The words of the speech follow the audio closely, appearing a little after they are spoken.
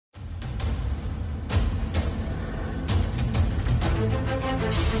From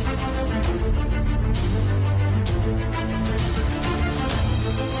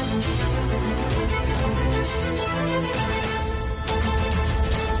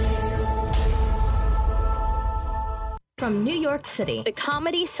New York City, the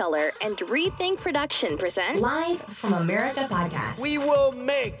Comedy Cellar and Rethink Production present Live from America podcast. We will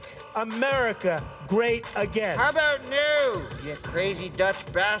make America great again. How about news, you crazy Dutch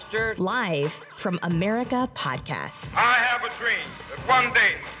bastard? Live from America podcast. I have a dream that one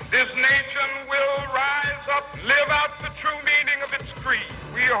day this nation will rise up, live out the true meaning of its creed.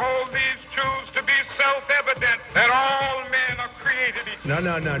 We hold these truths to be self-evident that all men are created equal.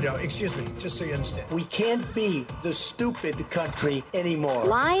 No. Excuse me, just so you understand. We can't be the stupid country anymore.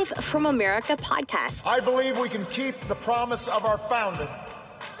 Live from America podcast. I believe we can keep the promise of our founding.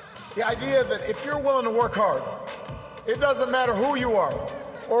 The idea that if you're willing to work hard, it doesn't matter who you are,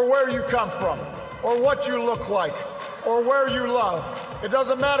 or where you come from, or what you look like, or where you love. It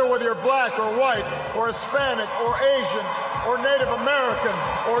doesn't matter whether you're black or white, or Hispanic, or Asian, or Native American,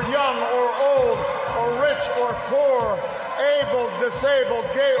 or young or old, or rich or poor, able, disabled,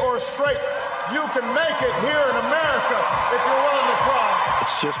 gay or straight. You can make it here in America if you're willing to try.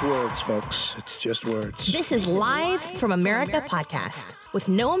 It's just words, folks. It's just words. This is Live from America podcast with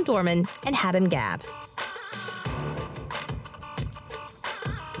Noam Dorman and Haddon Gab.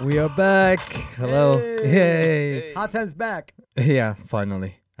 We are back. Hello. Yay. Hot Time's back. Yeah,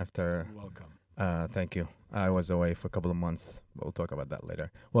 finally. After. Welcome. Thank you. I was away for a couple of months. We'll talk about that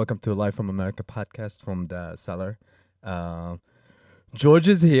later. Welcome to Live from America podcast from the cellar. George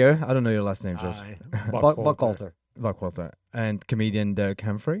is here. I don't know your last name, George. Buckalter. Buckalter. And comedian Derek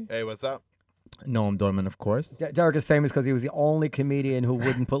Humphrey. Hey, what's up? Noam Dorman, of course. Derek is famous because he was the only comedian who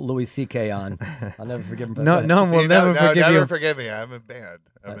wouldn't put Louis C.K. on. I'll never forgive him for that. Noam will never forgive you. Never forgive me. I'm bad.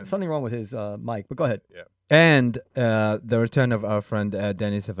 Something wrong with his mic, but go ahead. Yeah. And the return of our friend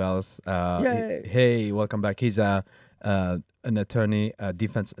Danny Cevallos. Yay. Hey, welcome back. He's an attorney,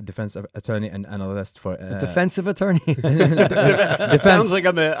 defense attorney and analyst for A defensive attorney. defense. Sounds like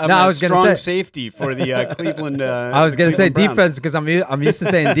I'm a strong safety for the Cleveland. I was gonna say Cleveland Browns. defense because I'm used to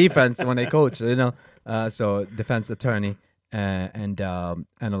saying defense when I coach, you know. So defense attorney and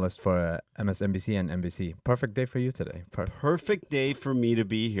analyst for MSNBC and NBC. Perfect day for you today. Perfect day for me to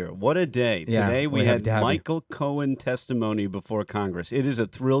be here. What a day! Yeah, Today we had to have Michael Cohen testimony before Congress. It is a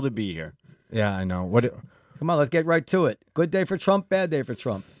thrill to be here. Yeah, I know. Come on, let's get right to it. Good day for Trump, bad day for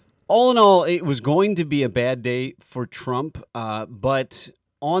Trump. All in all, it was going to be a bad day for Trump, but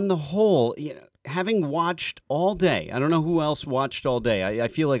on the whole, having watched all day, I don't know who else watched all day. I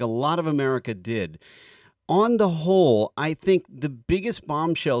feel like a lot of America did. On the whole, I think the biggest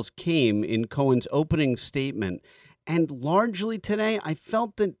bombshells came in Cohen's opening statement. And largely today, I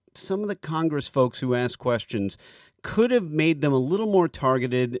felt that some of the Congress folks who asked questions could have made them a little more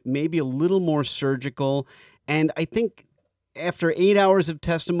targeted, maybe a little more surgical. And I think after 8 hours of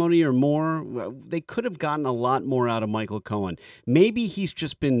testimony or more, they could have gotten a lot more out of Michael Cohen. Maybe he's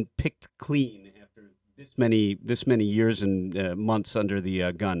just been picked clean after this many years and months under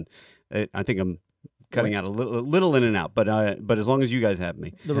the gun. I think I'm cutting out a little in and out, but as long as you guys have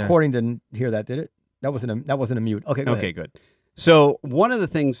me. The recording didn't hear that, did it? That wasn't a mute. Okay, go ahead. Good. So one of the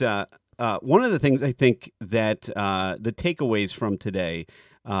things I think that the takeaways from today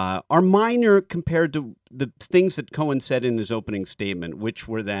are minor compared to the things that Cohen said in his opening statement, which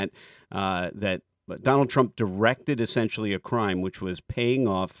were that Donald Trump directed essentially a crime, which was paying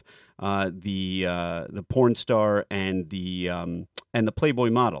off the porn star and the Playboy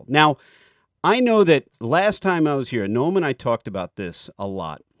model. Now, I know that last time I was here, Noam and I talked about this a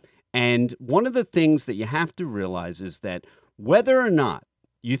lot. And one of the things that you have to realize is that whether or not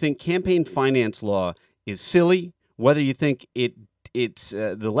you think campaign finance law is silly, whether you think it's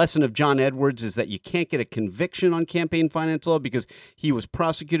the lesson of John Edwards is that you can't get a conviction on campaign finance law because he was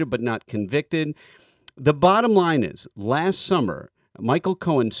prosecuted but not convicted. The bottom line is, last summer, Michael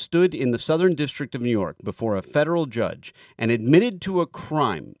Cohen stood in the Southern District of New York before a federal judge and admitted to a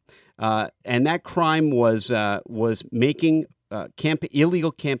crime. And that crime was making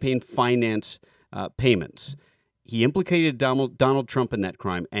illegal campaign finance payments. He implicated Donald Trump in that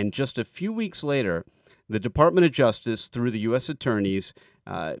crime, and just a few weeks later, the Department of Justice, through the U.S. attorneys,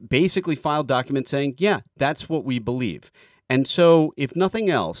 basically filed documents saying, yeah, that's what we believe. And so, if nothing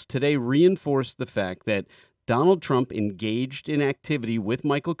else, today reinforced the fact that Donald Trump engaged in activity with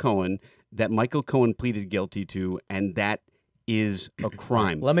Michael Cohen that Michael Cohen pleaded guilty to, and that is a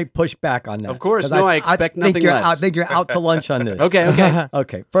crime. Let me push back on that. Of course. No, I expect nothing less. I think you're out to lunch on this. Okay.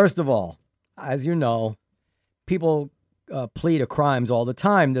 Okay. First of all, as you know, people plead to crimes all the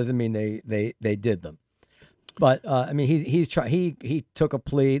time. Doesn't mean they did them. But I mean, he took a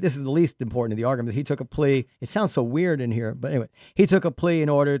plea. This is the least important of the argument. He took a plea. It sounds so weird in here, but anyway, he took a plea in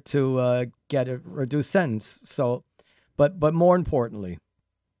order to get a reduced sentence. So, but more importantly,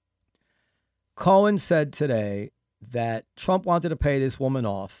 Cohen said today that Trump wanted to pay this woman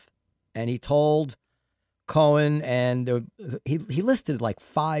off, and he told Cohen, and he listed like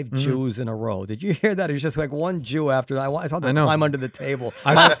 5 Jews in a row. Did you hear that? It was just like one Jew after that. I saw them climb under the table.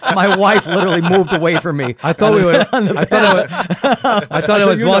 My wife literally moved away from me. I thought I thought I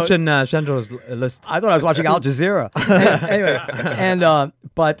was watching Chandra's list. I thought I was watching Al Jazeera. Anyway, and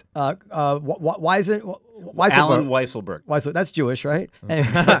but why is it? Alan Weisselberg. Weisselberg. That's Jewish, right? Anyway,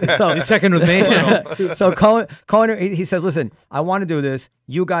 so You checking with me? So Cohen, he says, "Listen, I want to do this.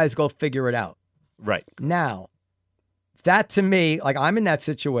 You guys go figure it out." Right. Now, that to me, like I'm in that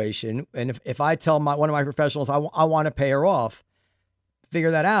situation, and if I tell one of my professionals I want to pay her off,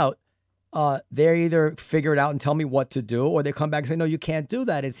 figure that out, they either figure it out and tell me what to do, or they come back and say, no, you can't do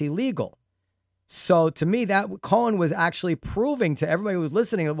that. It's illegal. So to me, that Cohen was actually proving to everybody who was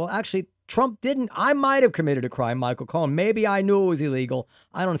listening, well, actually, Trump didn't. I might have committed a crime, Michael Cohen. Maybe I knew it was illegal.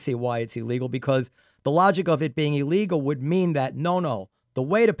 I don't see why it's illegal, because the logic of it being illegal would mean that, no, the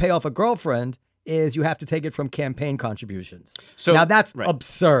way to pay off a girlfriend is you have to take it from campaign contributions. So now that's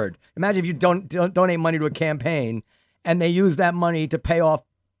absurd. Imagine if you don't donate money to a campaign and they use that money to pay off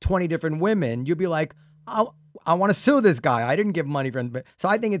 20 different women. You'd be like, I want to sue this guy. I didn't give money for him. So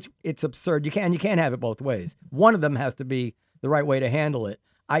I think it's absurd. You can't have it both ways. One of them has to be the right way to handle it.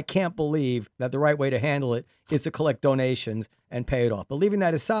 I can't believe that the right way to handle it is to collect donations and pay it off. But leaving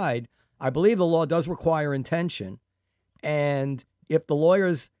that aside, I believe the law does require intention. And if the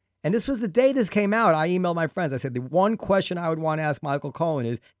lawyers, and this was the day this came out, I emailed my friends. I said, the one question I would want to ask Michael Cohen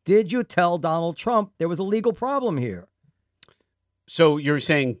is, did you tell Donald Trump there was a legal problem here? So you're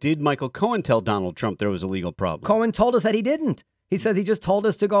saying, did Michael Cohen tell Donald Trump there was a legal problem? Cohen told us that he didn't. He says he just told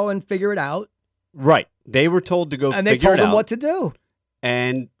us to go and figure it out. Right. They were told to go figure it out. And they told him what to do.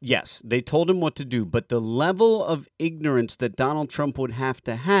 And yes, they told him what to do. But the level of ignorance that Donald Trump would have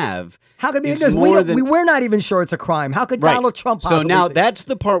to have. How could be ignorance? We're not even sure it's a crime. How could Donald Trump possibly? So now that's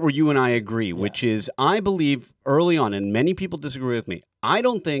the part where you and I agree, which is I believe early on, and many people disagree with me, I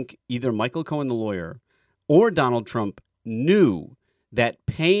don't think either Michael Cohen, the lawyer, or Donald Trump knew that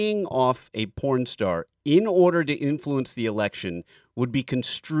paying off a porn star in order to influence the election would be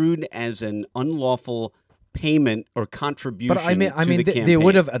construed as an unlawful payment or contribution. But I mean, they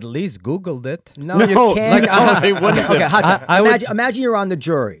would have at least Googled it. No, you can't. They wouldn't have. Okay, imagine you're on the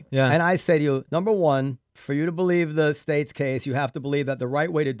jury, Yeah. and I say to you, number one, for you to believe the state's case, you have to believe that the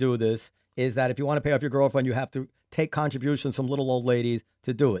right way to do this is that if you want to pay off your girlfriend, you have to take contributions from little old ladies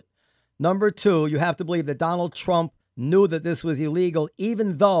to do it. Number two, you have to believe that Donald Trump knew that this was illegal,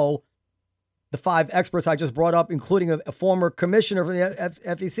 even though the 5 experts I just brought up, including a former commissioner from the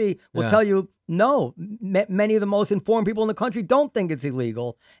FEC, will tell you, no, many of the most informed people in the country don't think it's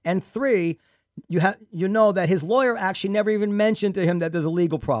illegal. And 3, you know that his lawyer actually never even mentioned to him that there's a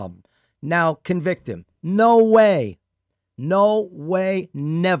legal problem. Now convict him. No way,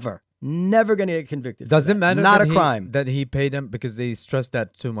 never going to get convicted. Does it matter? Not a crime. That he paid him because they stressed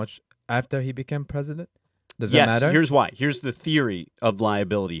that too much after he became president? Does that matter? Yes, here's why. Here's the theory of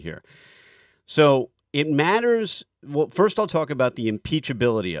liability here. So it matters. Well, first I'll talk about the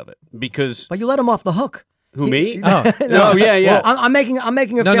impeachability of it because. But you let him off the hook. Who, me? No, yeah. Well, I'm making a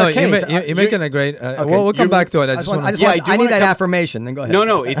fair case. You're making a great. We'll come back to it. I need that affirmation. Then go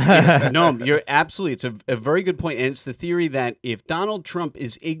ahead. No, you're absolutely. It's a very good point, and it's the theory that if Donald Trump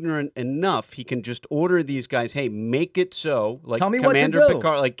is ignorant enough, he can just order these guys, "Hey, make it so." Like Tell me Commander what to do.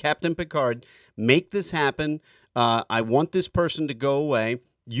 Picard, like Captain Picard, make this happen. I want this person to go away.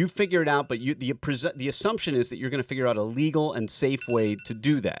 You figure it out, but the assumption is that you're going to figure out a legal and safe way to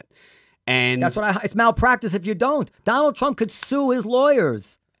do that. And that's what it's malpractice if you don't. Donald Trump could sue his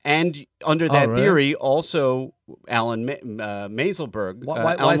lawyers. And under that theory, also Alan Weisselberg,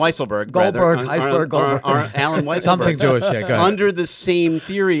 Alan Weisselberg, something Jewish. Yeah, go ahead. Under the same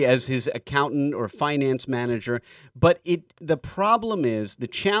theory as his accountant or finance manager. But the problem is, the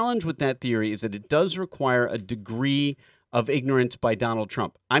challenge with that theory is that it does require a degree of ignorance by Donald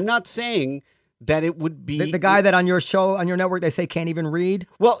Trump. I'm not saying that it would be the guy that on your show, on your network, they say can't even read.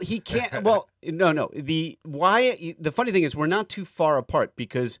 Well, he can't. Well, no. The funny thing is we're not too far apart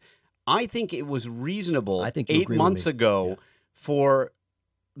because I think it was reasonable 8 months ago for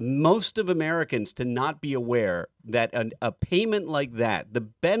most of Americans to not be aware that a payment like that, the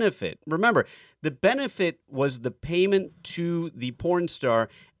benefit, remember, the benefit was the payment to the porn star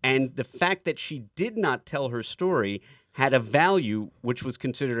and the fact that she did not tell her story had a value which was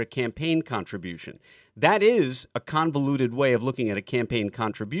considered a campaign contribution. That is a convoluted way of looking at a campaign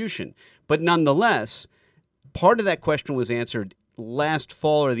contribution. But nonetheless, part of that question was answered last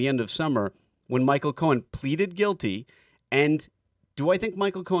fall or the end of summer when Michael Cohen pleaded guilty. And do I think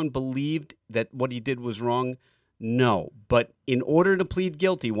Michael Cohen believed that what he did was wrong? No. But in order to plead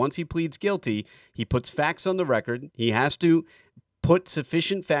guilty, once he pleads guilty, he puts facts on the record. He has to put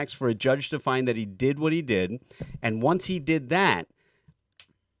sufficient facts for a judge to find that he did what he did. And once he did that,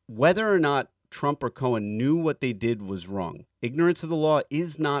 whether or not Trump or Cohen knew what they did was wrong, ignorance of the law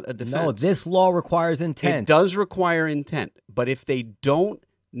is not a defense. No, this law requires intent. It does require intent. But if they don't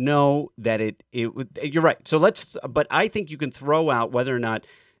know that you're right. So but I think you can throw out whether or not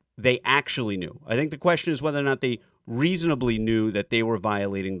they actually knew. I think the question is whether or not they reasonably knew that they were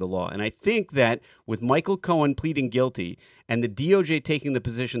violating the law. And I think that with Michael Cohen pleading guilty and the DOJ taking the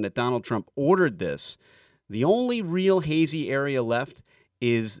position that Donald Trump ordered this, the only real hazy area left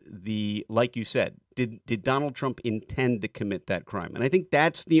is like you said, did Donald Trump intend to commit that crime? And I think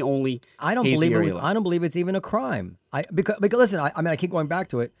that's the only I don't believe it's even a crime. Because listen, I keep going back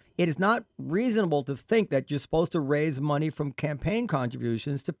to it. It is not reasonable to think that you're supposed to raise money from campaign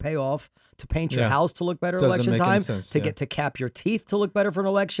contributions to paint your house to look better election time, to cap your teeth to look better for an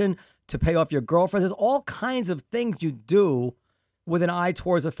election, to pay off your girlfriend. There's all kinds of things you do with an eye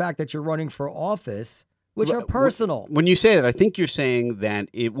towards the fact that you're running for office, which are personal. When you say that, I think you're saying that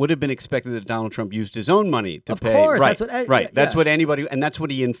it would have been expected that Donald Trump used his own money to pay. Of course. Right. That's what anybody, and that's what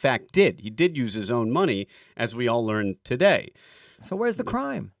he in fact did. He did use his own money, as we all learned today. So where's the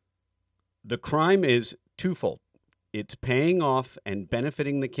crime? The crime is twofold. It's paying off and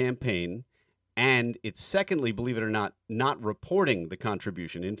benefiting the campaign, and it's secondly, believe it or not reporting the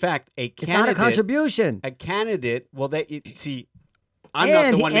contribution. In fact, it's not a contribution. A candidate, I'm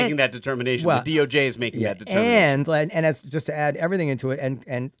not the one making that determination. The DOJ is making that determination. And as just to add everything into it,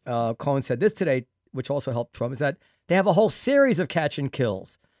 and Cohen said this today, which also helped Trump, is that they have a whole series of catch and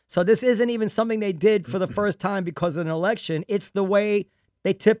kills. So this isn't even something they did for the first time because of an election. It's the way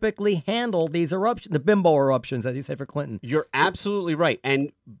they typically handle these eruptions, the bimbo eruptions, as you say for Clinton. You're absolutely right.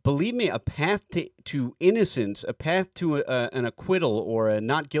 And believe me, a path to innocence, a path to an acquittal or a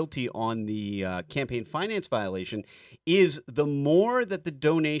not guilty on the campaign finance violation is the more that the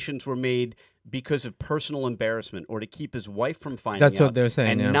donations were made because of personal embarrassment or to keep his wife from finding out. That's what they're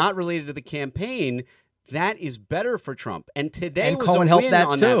saying, and not related to the campaign. That is better for Trump. And today was Cohen a win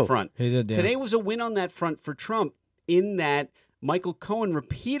on that front. He did, yeah. Today was a win on that front for Trump in that Michael Cohen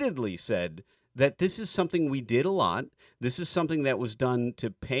repeatedly said that this is something we did a lot. This is something that was done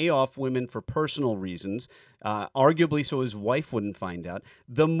to pay off women for personal reasons, arguably so his wife wouldn't find out.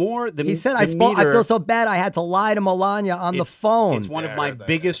 He said, I feel so bad I had to lie to Melania on the phone. It's one of my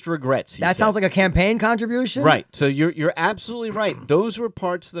biggest regrets. That sounds like a campaign contribution? Right. So you're absolutely right. Those were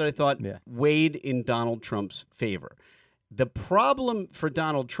parts that I thought weighed in Donald Trump's favor. The problem for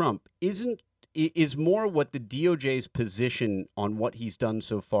Donald Trump is more what the DOJ's position on what he's done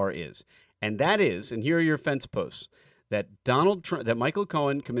so far is. And that is, and here are your fence posts, that that Michael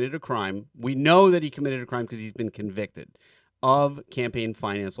Cohen committed a crime. We know that he committed a crime because he's been convicted of campaign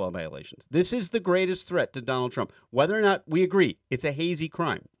finance law violations. This is the greatest threat to Donald Trump. Whether or not we agree, it's a hazy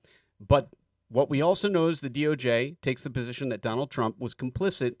crime. But what we also know is the DOJ takes the position that Donald Trump was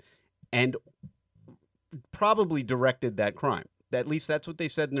complicit and probably directed that crime. At least that's what they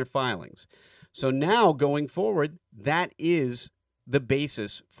said in their filings. So now, going forward, that is the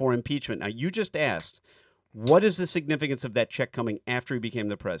basis for impeachment. Now, you just asked, what is the significance of that check coming after he became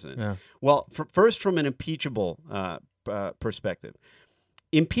the president? Yeah. Well, first, from an impeachable perspective,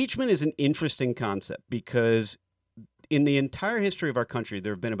 impeachment is an interesting concept because in the entire history of our country,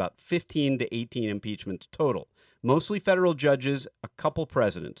 there have been about 15 to 18 impeachments total, mostly federal judges, a couple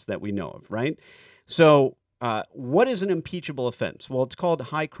presidents that we know of, right? So what is an impeachable offense? Well, it's called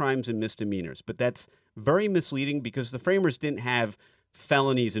high crimes and misdemeanors, but that's very misleading because the framers didn't have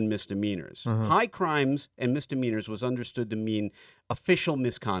felonies and misdemeanors. High crimes and misdemeanors was understood to mean official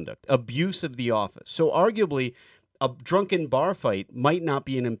misconduct, abuse of the office. So arguably, a drunken bar fight might not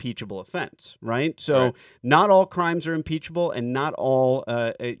be an impeachable offense, right? So not all crimes are impeachable, and not all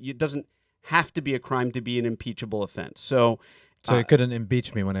it doesn't have to be a crime to be an impeachable offense. So you couldn't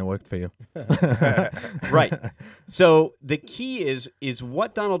impeach me when I worked for you. Right. So the key is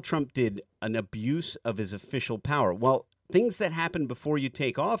what Donald Trump did an abuse of his official power. Well, things that happen before you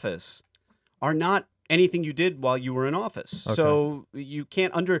take office are not anything you did while you were in office. Okay. So you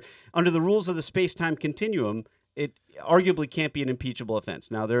can't, under the rules of the space-time continuum, it arguably can't be an impeachable offense.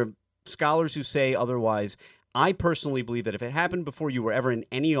 Now, there are scholars who say otherwise. I personally believe that if it happened before you were ever in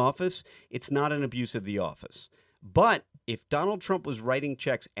any office, it's not an abuse of the office. But if Donald Trump was writing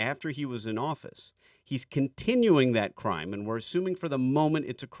checks after he was in office, he's continuing that crime, and we're assuming for the moment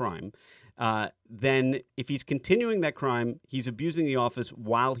it's a crime, then if he's continuing that crime, he's abusing the office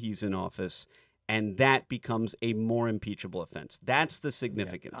while he's in office, and that becomes a more impeachable offense. That's the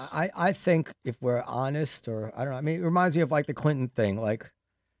significance. Yeah. I think if we're honest, or I don't know, I mean, it reminds me of like the Clinton thing. Like,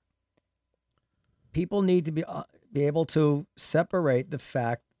 people need to be able to separate the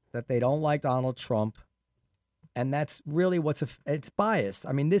fact that they don't like Donald Trump, and that's really it's bias.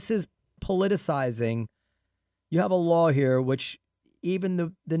 I mean, this is politicizing. You have a law here which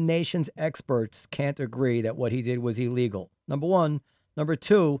even the nation's experts can't agree that what he did was illegal. Number one. Number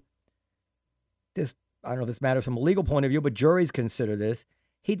two, this, I don't know if this matters from a legal point of view, but juries consider this.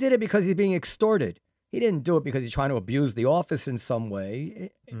 He did it because he's being extorted. He didn't do it because he's trying to abuse the office in some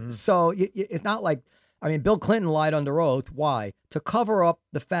way. So it's not like, I mean, Bill Clinton lied under oath. Why? To cover up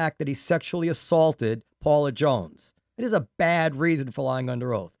the fact that he sexually assaulted Paula Jones. It is a bad reason for lying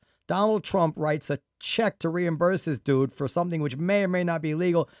under oath. Donald Trump writes a check to reimburse this dude for something which may or may not be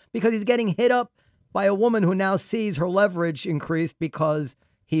legal because he's getting hit up by a woman who now sees her leverage increased because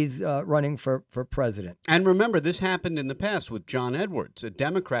he's running for president. And remember, this happened in the past with John Edwards, a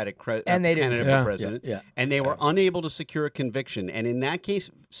Democratic candidate for president, and they were unable to secure a conviction. And in that case,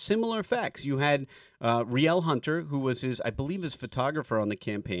 similar facts. You had Rielle Hunter, who was I believe his photographer on the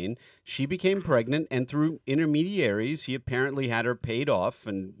campaign. She became pregnant, and through intermediaries, he apparently had her paid off,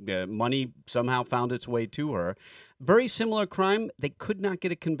 and money somehow found its way to her. Very similar crime. They could not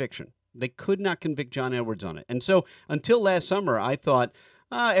get a conviction. They could not convict John Edwards on it. And so until last summer, I thought,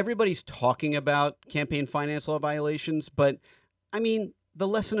 everybody's talking about campaign finance law violations, but I mean, the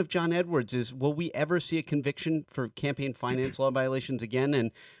lesson of John Edwards is, will we ever see a conviction for campaign finance law violations again?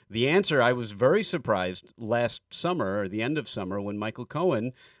 And the answer, I was very surprised last summer, or the end of summer, when Michael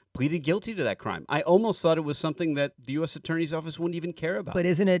Cohen pleaded guilty to that crime. I almost thought it was something that the U.S. Attorney's Office wouldn't even care about. But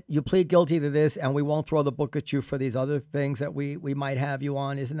isn't it, you plead guilty to this and we won't throw the book at you for these other things that we might have you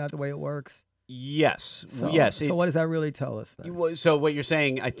on? Isn't that the way it works? Yes. So what does that really tell us then? So what you're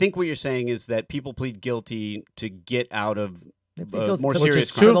saying, I think what you're saying is that people plead guilty to get out of more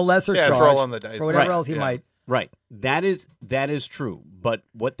serious crimes. For the lesser charge, rolling the dice. For whatever else he might. Right. That is true. But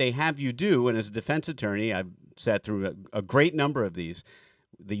what they have you do, and as a defense attorney, I've sat through a great number of these,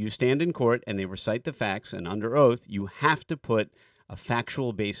 that you stand in court and they recite the facts, and under oath, you have to put a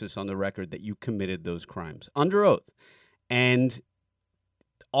factual basis on the record that you committed those crimes under oath. And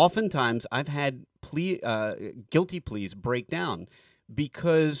oftentimes, I've had guilty pleas break down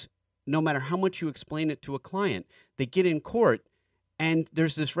because no matter how much you explain it to a client, they get in court and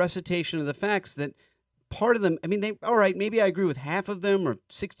there's this recitation of the facts that part of them, I mean, all right, maybe I agree with half of them or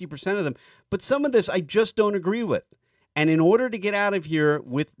 60% of them, but some of this I just don't agree with. And in order to get out of here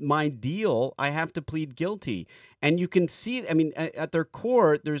with my deal, I have to plead guilty. And you can see, I mean, at their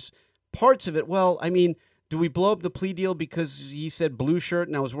core, there's parts of it. Well, I mean, do we blow up the plea deal because he said blue shirt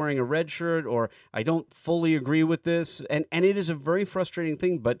and I was wearing a red shirt, or I don't fully agree with this? And it is a very frustrating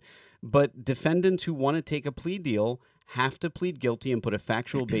thing, but defendants who want to take a plea deal have to plead guilty and put a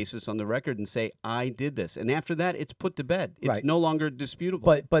factual basis on the record and say, I did this. And after that, it's put to bed. It's no longer disputable.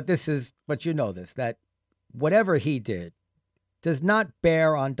 But you know this, that whatever he did does not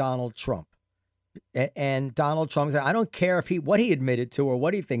bear on Donald Trump. And Donald Trump said, I don't care what he admitted to or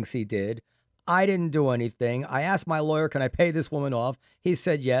what he thinks he did. I didn't do anything. I asked my lawyer, can I pay this woman off? He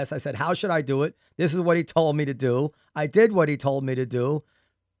said yes. I said, how should I do it? This is what he told me to do. I did what he told me to do.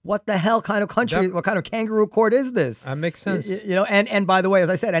 What the hell kind of country, what kind of kangaroo court is this? That makes sense. You know, and by the way, as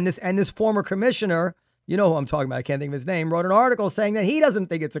I said, and this former commissioner, you know who I'm talking about, I can't think of his name, wrote an article saying that he doesn't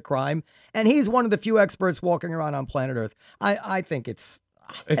think it's a crime, and he's one of the few experts walking around on planet Earth. I think it's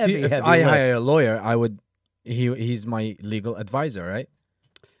heavy if I lift. hire a lawyer, he's my legal advisor, right?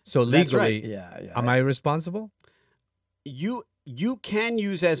 So legally, am I responsible? You can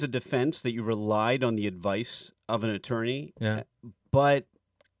use as a defense that you relied on the advice of an attorney, but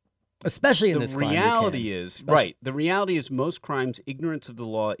especially in this crime, the reality is the reality is most crimes, ignorance of the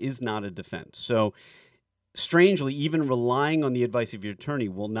law is not a defense. So strangely, even relying on the advice of your attorney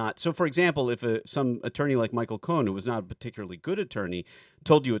will not. So, for example, if some attorney like Michael Cohen, who was not a particularly good attorney,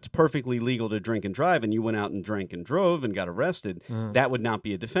 told you it's perfectly legal to drink and drive, and you went out and drank and drove and got arrested, that would not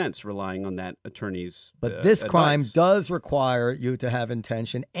be a defense, relying on that attorney's But this advice. crime does require you to have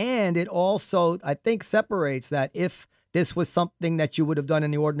intention, and it also, I think, separates that if this was something that you would have done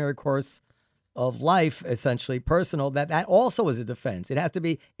in the ordinary course of life, essentially personal, that also is a defense. It has to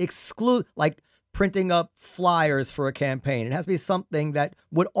be like printing up flyers for a campaign. It has to be something that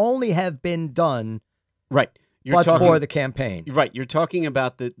would only have been done for the campaign. Right. You're talking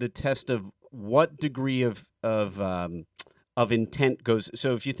about the test of what degree of intent goes.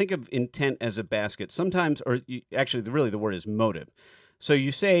 So if you think of intent as a basket, sometimes, actually, really the word is motive. So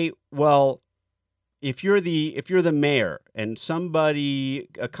you say, well, if you're the mayor and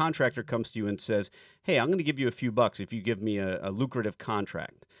a contractor comes to you and says, hey, I'm going to give you a few bucks if you give me a lucrative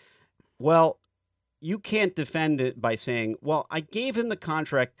contract. Well, you can't defend it by saying, well, I gave him the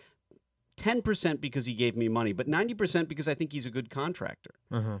contract 10% because he gave me money, but 90% because I think he's a good contractor,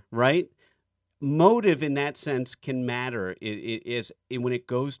 right? Motive in that sense can matter when it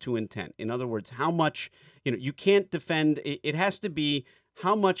goes to intent. In other words, how much, you can't defend, it has to be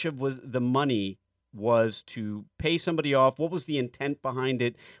how much of the money was to pay somebody off. What was the intent behind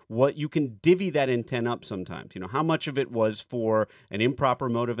it? What you can divvy that intent up sometimes. How much of it was for an improper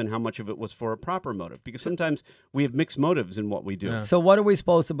motive and how much of it was for a proper motive? Because sometimes we have mixed motives in what we do. Yeah. So what are we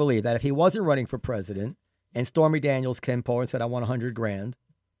supposed to believe? That if he wasn't running for president and Stormy Daniels came forward and said, I want $100,000,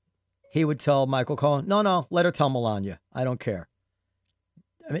 he would tell Michael Cohen, no, let her tell Melania. I don't care.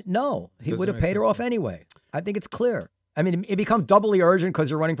 I mean, no, he would have paid her off anyway. I think it's clear. I mean, it becomes doubly urgent because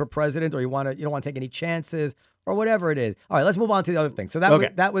you're running for president, or you don't want to take any chances, or whatever it is. All right, let's move on to the other thing. So that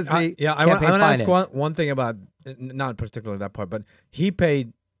was the I want to ask one thing about, not particularly that part, but he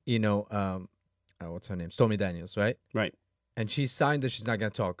paid, what's her name, Stormy Daniels, right? Right. And she signed that she's not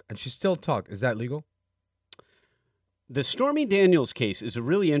going to talk, and she still talked. Is that legal? The Stormy Daniels case is a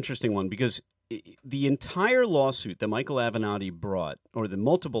really interesting one because the entire lawsuit that Michael Avenatti brought, or the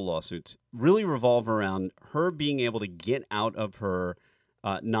multiple lawsuits, really revolve around her being able to get out of her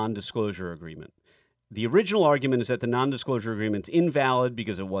non-disclosure agreement. The original argument is that the non-disclosure agreement's invalid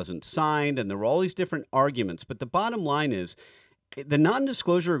because it wasn't signed, and there were all these different arguments. But the bottom line is the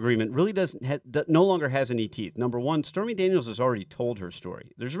non-disclosure agreement really no longer has any teeth. Number one, Stormy Daniels has already told her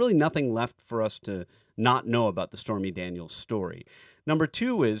story. There's really nothing left for us to not know about the Stormy Daniels story. Number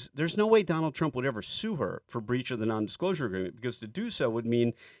two is there's no way Donald Trump would ever sue her for breach of the non-disclosure agreement, because to do so would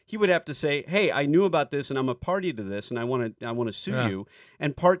mean he would have to say, hey, I knew about this and I'm a party to this and I want to sue you.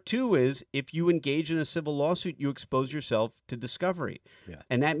 And part two is if you engage in a civil lawsuit, you expose yourself to discovery. Yeah.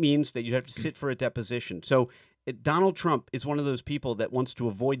 And that means that you have to sit for a deposition. So Donald Trump is one of those people that wants to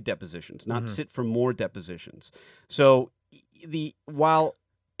avoid depositions, not sit for more depositions. So while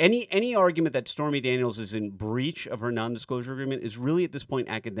any argument that Stormy Daniels is in breach of her non-disclosure agreement is really at this point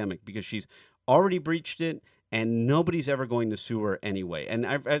academic, because she's already breached it and nobody's ever going to sue her anyway. And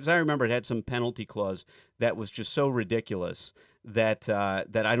as I remember, it had some penalty clause that was just so ridiculous that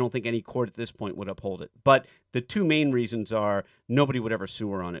I don't think any court at this point would uphold it. But the two main reasons are nobody would ever sue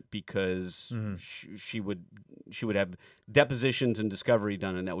her on it because she would have depositions and discovery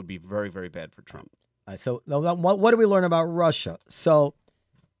done, and that would be very, very bad for Trump. So what do we learn about Russia? So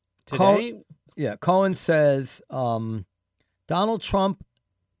today, Cohen says Donald Trump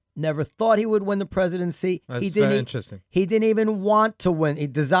never thought he would win the presidency. That's very interesting. He didn't even want to win. He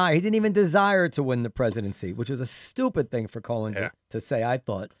didn't even desire to win the presidency, which was a stupid thing for Cohen to say, I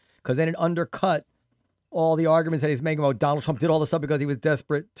thought, because then it undercut all the arguments that he's making about Donald Trump did all this stuff because he was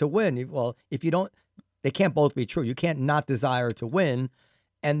desperate to win. Well, if you don't, they can't both be true. You can't not desire to win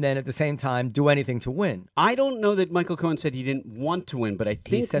and then at the same time do anything to win. I don't know that Michael Cohen said he didn't want to win, but I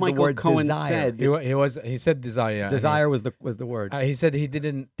think Michael Cohen said he said desire. Yeah. Desire was the word. He said he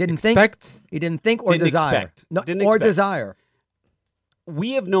didn't expect. He didn't think or didn't desire. Expect. No, didn't or expect. Desire.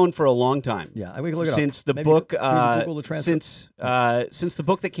 We have known for a long time. Yeah, we can look it since up. The Maybe book. Google the transcript. Since the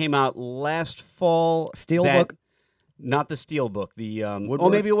book that came out last fall. Steel book. Not the Steel book. The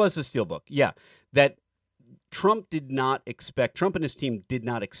Woodward? maybe it was the Steel book. Yeah, that. Trump and his team did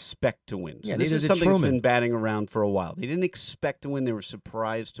not expect to win. So this is something that's been batting around for a while. They didn't expect to win. They were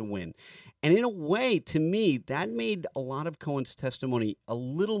surprised to win. And in a way, to me, that made a lot of Cohen's testimony a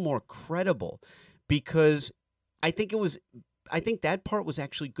little more credible, because I think that part was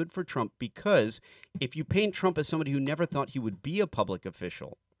actually good for Trump, because if you paint Trump as somebody who never thought he would be a public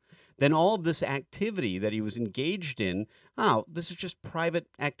official, then all of this activity that he was engaged in, this is just private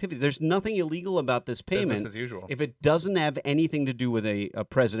activity. There's nothing illegal about this payment. Business as usual. If it doesn't have anything to do with a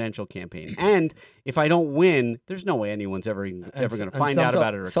presidential campaign. And if I don't win, there's no way anyone's ever going to find out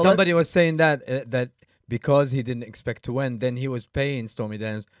about it. Somebody was saying that because he didn't expect to win, then he was paying Stormy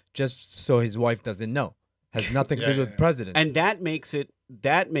Daniels just so his wife doesn't know. Has nothing to do with the president. And that makes it,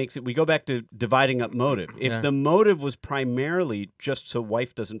 we go back to dividing up motive. If the motive was primarily just so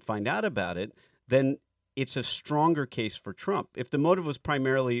wife doesn't find out about it, then it's a stronger case for Trump. If the motive was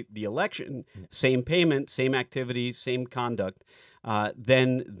primarily the election, same payment, same activity, same conduct,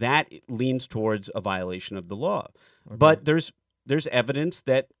 then that leans towards a violation of the law. Okay. But there's evidence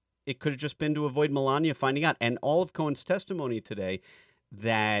that it could have just been to avoid Melania finding out. And all of Cohen's testimony today,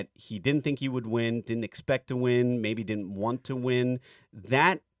 that he didn't think he would win, didn't expect to win, maybe didn't want to win.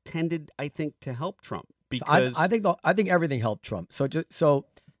 That tended, I think, to help Trump because I think everything helped Trump. So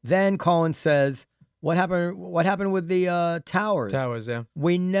then Cohen says, "What happened with the towers? Towers, yeah.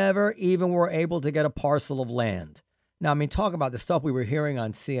 We never even were able to get a parcel of land." Now, I mean, talk about the stuff we were hearing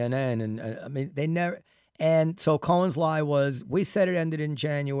on CNN, and I mean, they never. And so Cohen's lie was, we said it ended in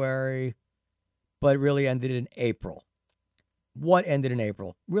January, but it really ended in April. What ended in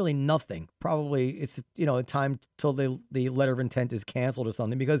April? Really nothing. Probably it's time till the letter of intent is canceled or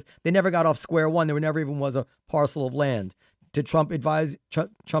something, because they never got off square one. There never even was a parcel of land. Did Trump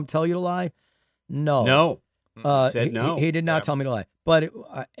tell you to lie? No. He said no. He did not tell me to lie. But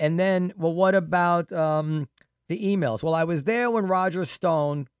and then, well, what about the emails? Well, I was there when Roger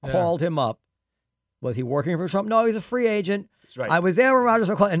Stone called him up. Was he working for Trump? No, he's a free agent. That's right. I was there when Roger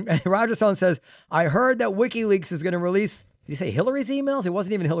Stone called, and Roger Stone says, I heard that WikiLeaks is going to release. Did he say Hillary's emails? It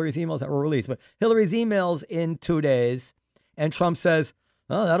wasn't even Hillary's emails that were released, but Hillary's emails in 2 days. And Trump says,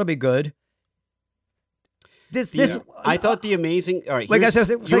 "Oh, that'll be good." I thought the amazing. All right, wait, guys,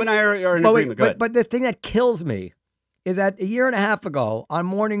 you and I are in agreement. Go ahead. But the thing that kills me is that a year and a half ago on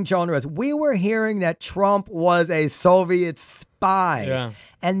Morning Joe and Rez, we were hearing that Trump was a Soviet spy. Yeah.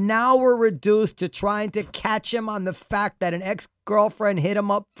 And now we're reduced to trying to catch him on the fact that an ex-girlfriend hit him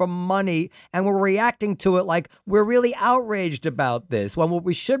up for money, and we're reacting to it like we're really outraged about this, when what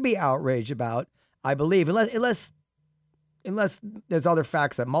we should be outraged about, I believe, unless there's other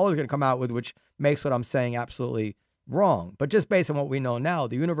facts that Mueller's going to come out with, which makes what I'm saying absolutely wrong. But just based on what we know now,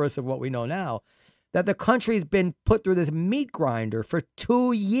 the universe of what we know now, that the country's been put through this meat grinder for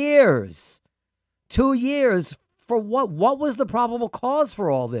 2 years. 2 years for what? What was the probable cause for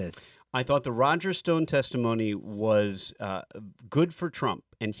all this? I thought the Roger Stone testimony was good for Trump,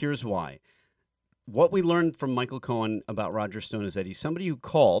 and here's why. What we learned from Michael Cohen about Roger Stone is that he's somebody who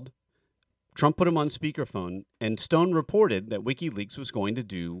called. Trump put him on speakerphone, and Stone reported that WikiLeaks was going to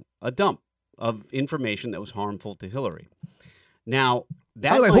do a dump of information that was harmful to Hillary. Now,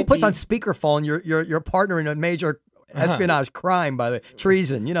 that by the way, who puts on speakerphone your partner in a major espionage crime, by the way,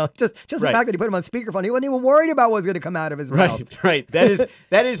 treason? Just the fact that he put him on speakerphone, he wasn't even worried about what was going to come out of his mouth. Right.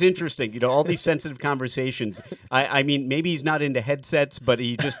 That is interesting. All these sensitive conversations. I mean, maybe he's not into headsets, but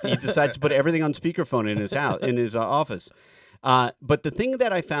he decides to put everything on speakerphone in his house, in his office. But the thing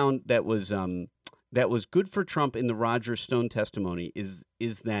that I found that was good for Trump in the Roger Stone testimony is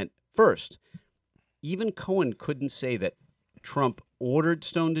that, first, even Cohen couldn't say that Trump ordered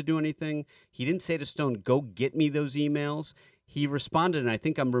Stone to do anything. He didn't say to Stone, "Go get me those emails." He responded, and I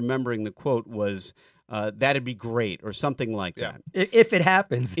think I'm remembering the quote was, "That'd be great," or something like that. If it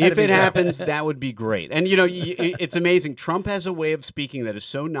happens. If it happens, that would be great. And, it's amazing. Trump has a way of speaking that is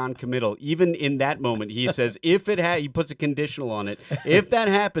so noncommittal. Even in that moment, he says, he puts a conditional on it. If that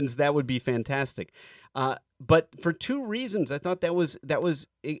happens, that would be fantastic. But for two reasons, I thought that was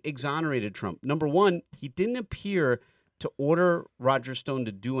exonerated Trump. Number one, he didn't appear to order Roger Stone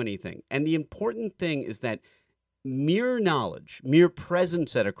to do anything. And the important thing is that mere knowledge, mere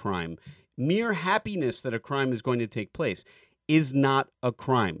presence at a crime, mere happiness that a crime is going to take place is not a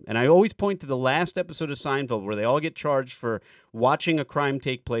crime. And I always point to the last episode of Seinfeld where they all get charged for watching a crime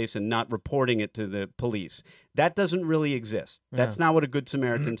take place and not reporting it to the police. That doesn't really exist. Yeah. That's not what a Good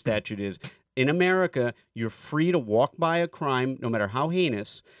Samaritan statute is. In America, you're free to walk by a crime, no matter how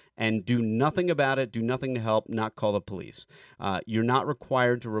heinous, and do nothing about it, do nothing to help, not call the police. You're not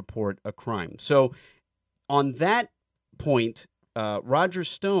required to report a crime. So on that point, Roger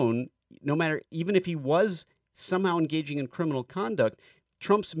Stone, no matter, even if he was somehow engaging in criminal conduct,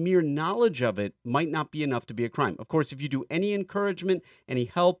 Trump's mere knowledge of it might not be enough to be a crime. Of course, if you do any encouragement, any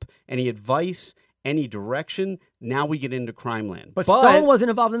help, any advice, any direction, now we get into crime land. But Stone wasn't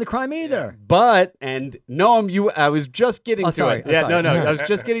involved in the crime either. I was just getting to it. I was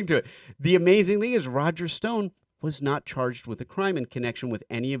just getting to it. The amazing thing is Roger Stone was not charged with a crime in connection with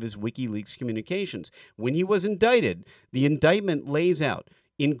any of his WikiLeaks communications. When he was indicted, the indictment lays out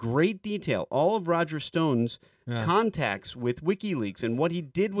in great detail all of Roger Stone's contacts with WikiLeaks and what he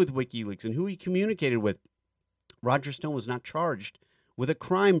did with WikiLeaks and who he communicated with. Roger Stone was not charged with a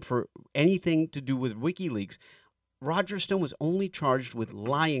crime for anything to do with WikiLeaks. Roger Stone was only charged with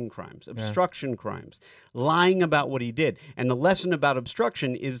lying crimes, obstruction crimes, lying about what he did. And the lesson about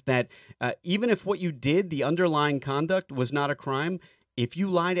obstruction is that even if what you did, the underlying conduct, was not a crime, if you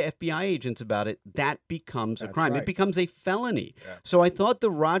lie to FBI agents about it, that becomes a crime. Right. It becomes a felony. Yeah. So I thought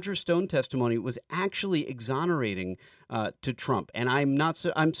the Roger Stone testimony was actually exonerating to Trump. And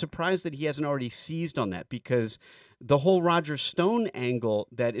I'm surprised that he hasn't already seized on that, because the whole Roger Stone angle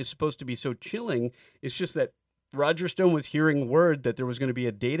that is supposed to be so chilling is just that Roger Stone was hearing word that there was going to be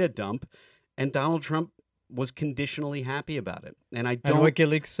a data dump, and Donald Trump was conditionally happy about it. And I don't... And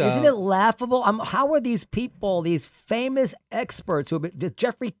WikiLeaks... Isn't it laughable? How are these people, these famous experts, the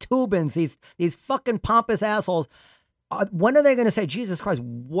Jeffrey Toobins, these fucking pompous assholes, when are they going to say, Jesus Christ,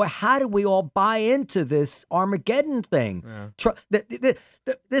 how did we all buy into this Armageddon thing? Yeah.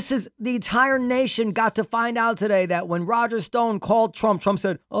 This is, the entire nation got to find out today that when Roger Stone called Trump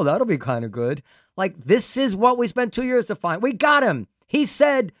said, oh, that'll be kind of good. Like, this is what we spent 2 years to find. We got him. He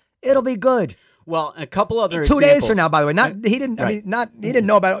said it'll be good. Well, a couple other 2 examples. days from now, by the way. He didn't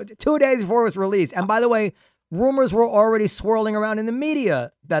know about it 2 days before it was released. And by the way, rumors were already swirling around in the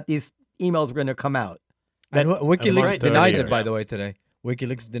media that these emails were going to come out. And WikiLeaks denied it, by the way, today.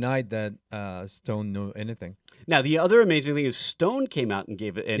 WikiLeaks denied that Stone knew anything. Now, the other amazing thing is Stone came out and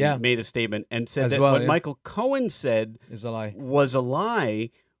made a statement and said that what Michael Cohen said is a lie. Was a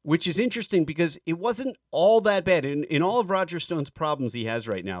lie, which is interesting because it wasn't all that bad. In all of Roger Stone's problems he has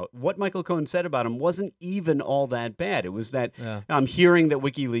right now, what Michael Cohen said about him wasn't even all that bad. It was that I'm hearing that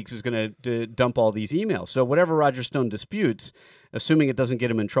WikiLeaks is going to dump all these emails. So whatever Roger Stone disputes, assuming it doesn't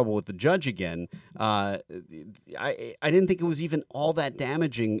get him in trouble with the judge again, I didn't think it was even all that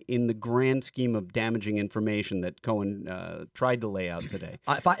damaging in the grand scheme of damaging information that Cohen tried to lay out today.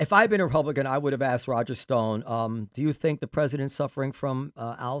 If I'd been a Republican, I would have asked Roger Stone, do you think the president's suffering from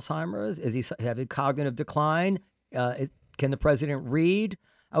Alzheimer's? Is he having cognitive decline? Can the president read?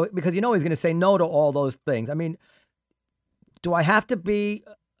 Because he's going to say no to all those things. I mean, do I have to be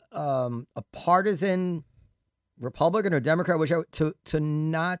a partisan Republican or Democrat, whichever, to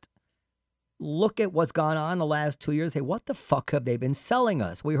not look at what's gone on the last 2 years? Say, what the fuck have they been selling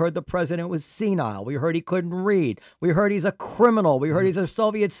us? We heard the president was senile. We heard he couldn't read. We heard he's a criminal. We heard he's a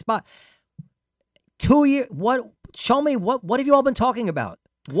Soviet spy. 2 years. What? Show me what have you all been talking about?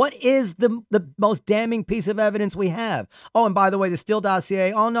 What is the most damning piece of evidence we have? Oh, and by the way, the Steele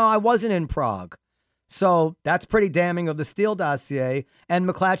dossier. Oh no, I wasn't in Prague. So that's pretty damning of the Steele dossier. And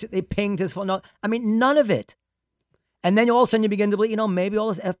McClatchy, they pinged his phone. No, I mean, none of it. And then all of a sudden you begin to believe, maybe all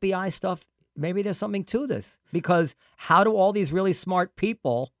this FBI stuff, maybe there's something to this. Because how do all these really smart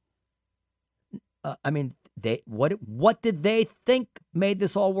people, what did they think made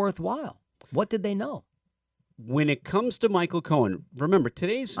this all worthwhile? What did they know? When it comes to Michael Cohen, remember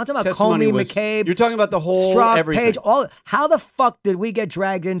today's I'm talking about testimony Comey, was, McCabe, you're talking about the whole Strzok, everything. Page, how the fuck did we get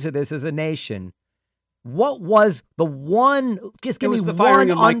dragged into this as a nation? What was the one? Just give me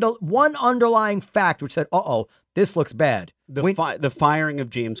one underlying fact which said, this looks bad. The firing of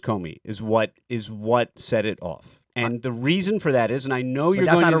James Comey is what set it off, and the reason for that is, and I know you're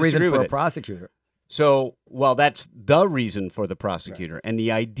going to disagree with it. That's not a reason for a prosecutor. So, well, that's the reason for the prosecutor, right. And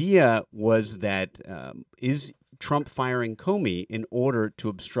the idea was that is Trump firing Comey in order to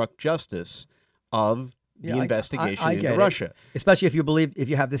obstruct justice of the investigation into Russia, especially if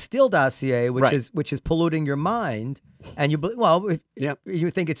you have the Steele dossier, which is polluting your mind, and you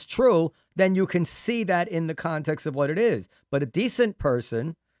think it's true, then you can see that in the context of what it is. But a decent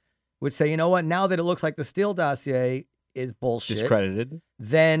person would say, you know what? Now that it looks like the Steele dossier is bullshit, discredited,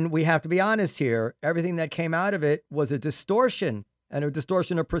 then we have to be honest here. Everything that came out of it was a distortion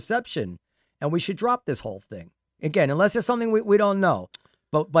of perception, and we should drop this whole thing again, unless there's something we don't know.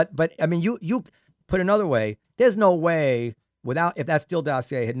 But I mean, you. Put another way, there's no way if that Steele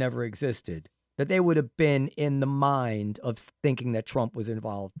dossier had never existed, that they would have been in the mind of thinking that Trump was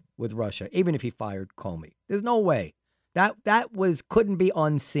involved with Russia, even if he fired Comey. There's no way. That couldn't be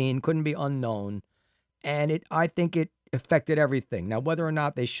unseen, couldn't be unknown. And I think it affected everything. Now, whether or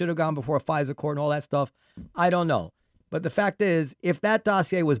not they should have gone before a FISA court and all that stuff, I don't know. But the fact is, if that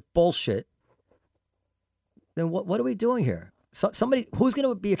dossier was bullshit, then what are we doing here? Somebody who's going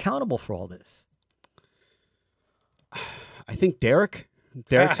to be accountable for all this? I think Derek's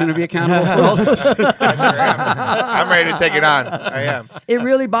going to be accountable for all this. I sure am. I'm ready to take it on. I am. It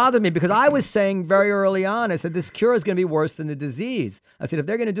really bothered me because I was saying very early on, I said, this cure is going to be worse than the disease. I said, if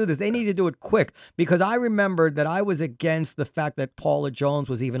they're going to do this, they need to do it quick, because I remembered that I was against the fact that Paula Jones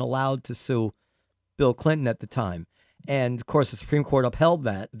was even allowed to sue Bill Clinton at the time. And, of course, the Supreme Court upheld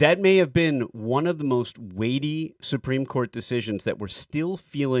that. That may have been one of the most weighty Supreme Court decisions that we're still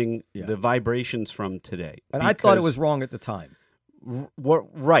feeling the vibrations from today. And I thought it was wrong at the time.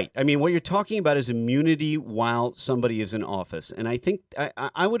 Right. I mean, what you're talking about is immunity while somebody is in office. And I think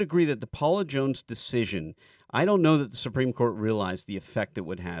I would agree that the Paula Jones decision, I don't know that the Supreme Court realized the effect it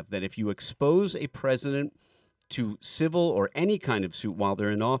would have, that if you expose a president to civil or any kind of suit while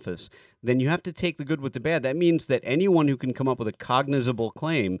they're in office, then you have to take the good with the bad. That means that anyone who can come up with a cognizable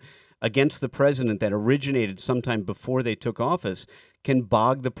claim against the president that originated sometime before they took office can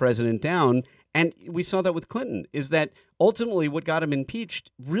bog the president down And we saw that with Clinton, is that ultimately what got him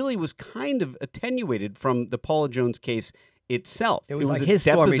impeached really was kind of attenuated from the Paula Jones case itself. It was like a his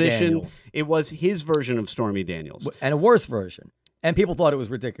Stormy deposition. Daniels. It was his version of Stormy Daniels. And a worse version. And people thought it was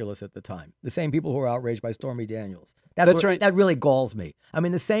ridiculous at the time. The same people who were outraged by Stormy Daniels. That's right. That really galls me. I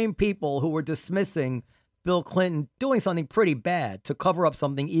mean, the same people who were dismissing Bill Clinton doing something pretty bad to cover up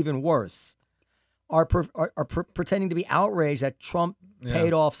something even worse are pretending to be outraged that Trump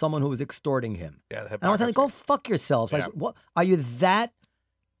paid off someone who was extorting him. Yeah, the and I was like, hypocrisy. go fuck yourselves. Like, what are you that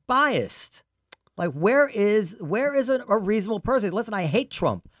biased? Like, where is a reasonable person? Listen, I hate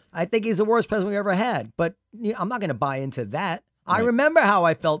Trump. I think he's the worst president we ever had. But I'm not going to buy into that. I remember how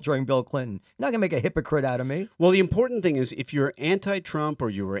I felt during Bill Clinton. You're not going to make a hypocrite out of me. Well, the important thing is if you're anti-Trump or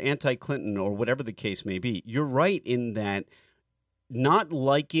you were anti-Clinton or whatever the case may be, you're right in that not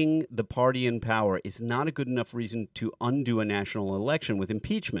liking the party in power is not a good enough reason to undo a national election with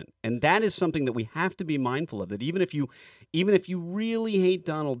impeachment. And that is something that we have to be mindful of, that even if you really hate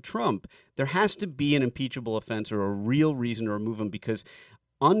Donald Trump, there has to be an impeachable offense or a real reason to remove him because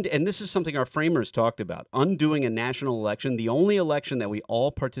and this is something our framers talked about, undoing a national election, the only election that we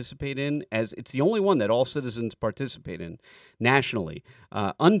all participate in, as it's the only one that all citizens participate in nationally.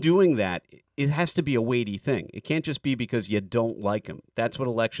 Undoing that, it has to be a weighty thing. It can't just be because you don't like him. That's what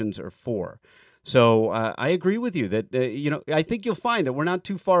elections are for. So I agree with you that, I think you'll find that we're not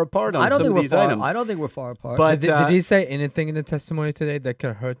too far apart on some of these items. I don't think we're far apart. But did he say anything in the testimony today that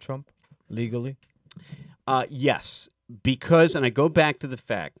could hurt Trump legally? Yes. Because, and I go back to the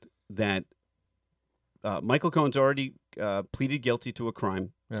fact that Michael Cohen's already pleaded guilty to a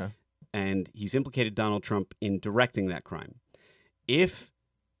crime, and he's implicated Donald Trump in directing that crime. If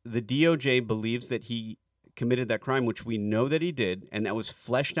the DOJ believes that he committed that crime, which we know that he did, and that was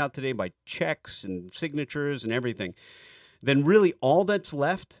fleshed out today by checks and signatures and everything, then really all that's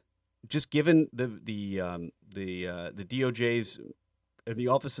left, just given the DOJ's, the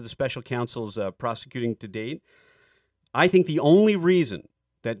Office of the Special Counsel's prosecuting to date, I think the only reason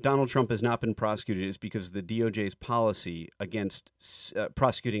that Donald Trump has not been prosecuted is because of the DOJ's policy against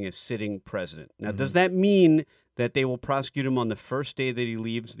prosecuting a sitting president. Now, does that mean that they will prosecute him on the first day that he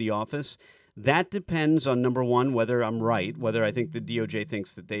leaves the office? That depends on, number one, whether I'm right, whether I think the DOJ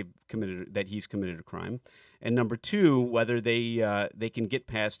thinks that he's committed a crime, and number two, whether they can get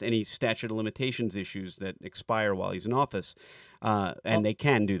past any statute of limitations issues that expire while he's in office. And they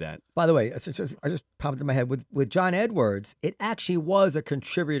can do that. By the way, I just popped in my head with John Edwards. It actually was a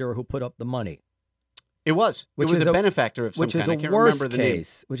contributor who put up the money. It was. It was a benefactor of some kind. I can't remember the name.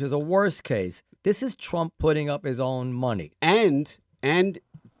 Which is a worse case. This is Trump putting up his own money. And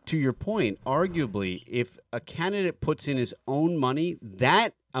to your point, arguably, if a candidate puts in his own money,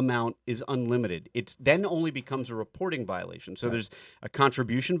 that amount is unlimited. It's then only becomes a reporting violation. So there's a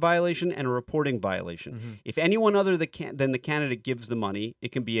contribution violation and a reporting violation. If anyone other than the candidate gives the money,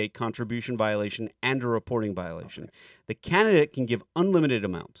 it can be a contribution violation and a reporting violation. The candidate can give unlimited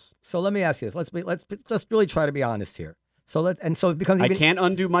amounts. So let me ask you this. Let's just really try to be honest here. So it becomes. I can't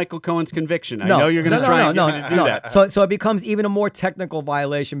undo Michael Cohen's conviction. I know you're going to try and get me to do that. So it becomes even a more technical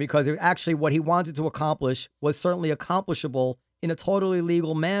violation because actually what he wanted to accomplish was certainly accomplishable in a totally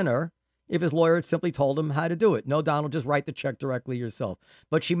legal manner if his lawyer had simply told him how to do it. No, Donald, just write the check directly yourself.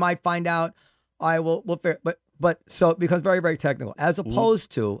 But she might find out. But so it becomes very, very technical. As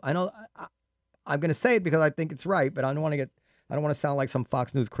opposed to, I know I'm going to say it because I think it's right, but I don't want to sound like some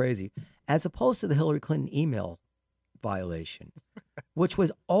Fox News crazy. As opposed to the Hillary Clinton email violation, which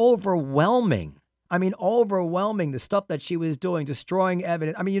was overwhelming. I mean, overwhelming, the stuff that she was doing, destroying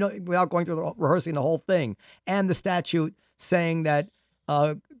evidence. I mean, without going through rehearsing the whole thing, and the statute saying that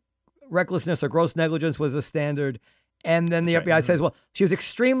recklessness or gross negligence was a standard. And then the FBI says, well, she was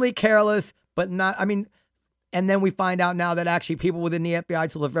extremely careless, but not, and then we find out now that actually people within the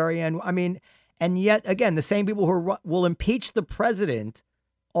FBI till the very end, and yet again, the same people who will impeach the president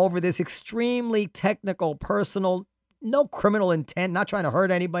over this extremely technical, personal, no criminal intent, not trying to hurt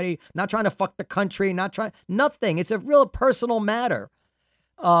anybody, not trying to fuck the country, nothing. It's a real personal matter.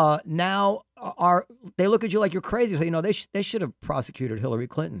 Now they look at you like you're crazy. So, they should have prosecuted Hillary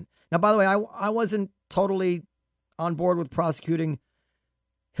Clinton. Now, by the way, I wasn't totally on board with prosecuting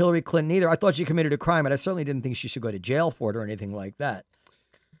Hillary Clinton either. I thought she committed a crime, but I certainly didn't think she should go to jail for it or anything like that.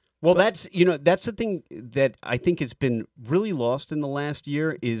 Well, that's the thing that I think has been really lost in the last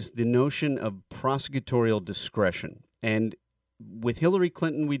year is the notion of prosecutorial discretion. And with Hillary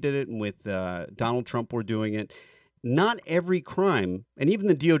Clinton, we did it, and with Donald Trump, we're doing it. Not every crime, and even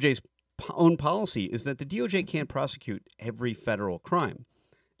the DOJ's own policy, is that the DOJ can't prosecute every federal crime,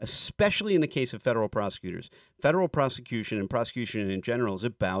 especially in the case of federal prosecutors. Federal prosecution and prosecution in general is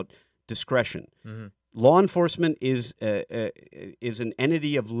about discretion. Law enforcement is an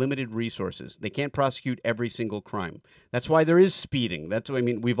entity of limited resources. They can't prosecute every single crime. That's why there is speeding. That's what I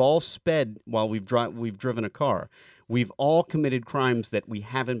mean. We've all sped while we've driven a car. We've all committed crimes that we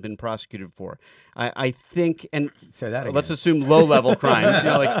haven't been prosecuted for. I think, and say that again. Let's assume low-level crimes,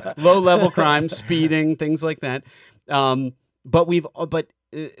 like low-level crimes, speeding, things like that. But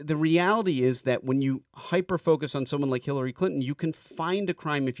the reality is that when you hyper-focus on someone like Hillary Clinton, you can find a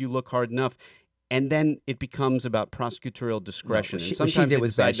crime if you look hard enough. And then it becomes about prosecutorial discretion. No, what she did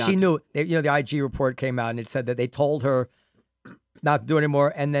was bad. She knew, the IG report came out and it said that they told her not to do it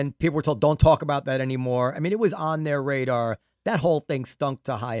anymore. And then people were told, don't talk about that anymore. I mean, it was on their radar. That whole thing stunk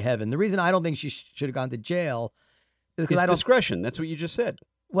to high heaven. The reason I don't think she should have gone to jail is because discretion. That's what you just said.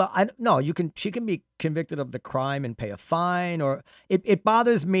 Well, she can be convicted of the crime and pay a fine, or it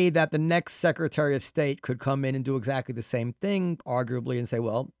bothers me that the next Secretary of State could come in and do exactly the same thing, arguably, and say,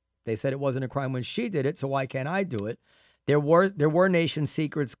 well, they said it wasn't a crime when she did it, so why can't I do it? There were nation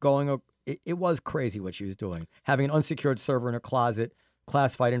secrets going. It was crazy what she was doing. Having an unsecured server in her closet,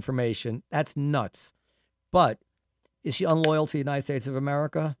 classified information. That's nuts. But is she unloyal to the United States of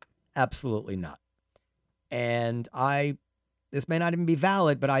America? Absolutely not. And this may not even be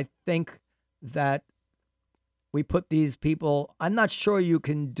valid, but I think that we put these people. I'm not sure you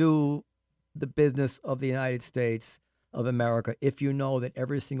can do the business of the United States of America if you know that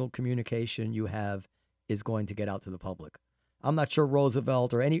every single communication you have is going to get out to the public. I'm not sure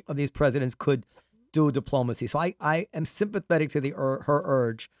Roosevelt or any of these presidents could do diplomacy. So I am sympathetic to her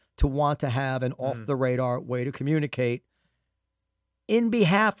urge to want to have an off-the-radar way to communicate in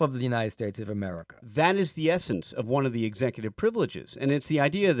behalf of the United States of America. That is the essence of one of the executive privileges. And it's the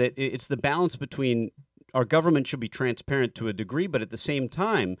idea that it's the balance between our government should be transparent to a degree, but at the same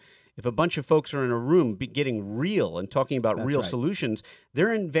time, if a bunch of folks are in a room getting real and talking about real solutions,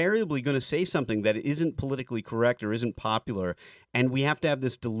 they're invariably going to say something that isn't politically correct or isn't popular. And we have to have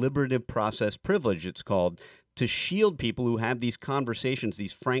this deliberative process privilege, it's called, to shield people who have these conversations,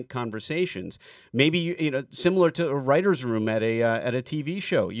 these frank conversations. Maybe similar to a writer's room at a TV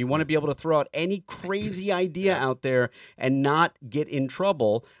show. You want to be able to throw out any crazy idea out there and not get in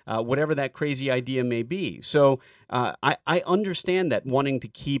trouble, whatever that crazy idea may be. So I understand that wanting to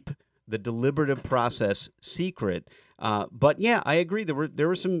keep the deliberative process secret. But yeah, I agree. There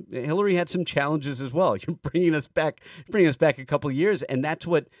were some. Hillary had some challenges as well. You're bringing us back a couple of years, and that's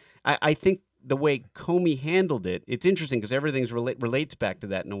what I think. The way Comey handled it, it's interesting because everything relates back to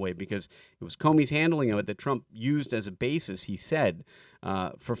that in a way, because it was Comey's handling of it that Trump used as a basis, he said,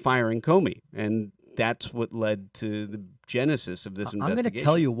 for firing Comey. And that's what led to the genesis of this investigation. I'm going to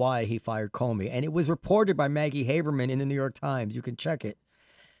tell you why he fired Comey. And it was reported by Maggie Haberman in the New York Times. You can check it.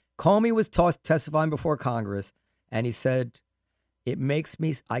 Comey was testifying before Congress, and he said,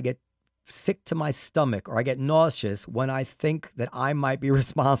 I get sick to my stomach, or I get nauseous when I think that I might be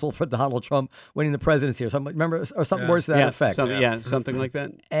responsible for Donald Trump winning the presidency, or something. Remember, or something worse to that effect. Something like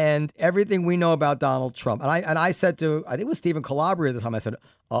that. And everything we know about Donald Trump, and I said to, I think it was Stephen Calabria at the time, I said,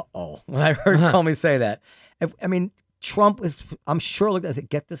 "Uh-oh," when I heard Comey say that. I mean, Trump was, I'm sure, looked at it and said,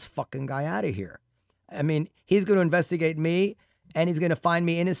 "Get this fucking guy out of here." I mean, he's going to investigate me, and he's going to find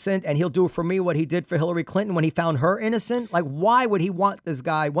me innocent, and he'll do for me what he did for Hillary Clinton when he found her innocent. Like, why would he want this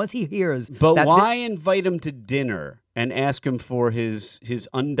guy once he hears? But why invite him to dinner and ask him for his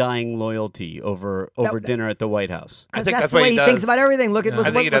undying loyalty over dinner at the White House? I think that's the way he thinks about everything. Look at, I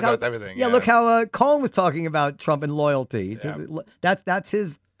think he does that with everything. Yeah, look how Cohen was talking about Trump and loyalty. Yeah. That's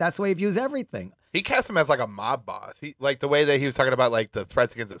the way he views everything. He cast him as like a mob boss. He, like the way that he was talking about like the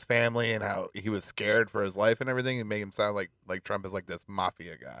threats against his family and how he was scared for his life and everything, and made him sound like Trump is like this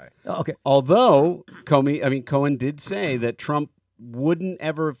mafia guy. Okay. Although Cohen did say that Trump wouldn't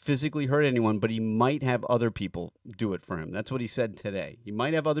ever physically hurt anyone, but he might have other people do it for him. That's what he said today. He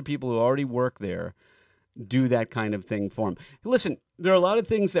might have other people who already work there do that kind of thing for him. Listen, there are a lot of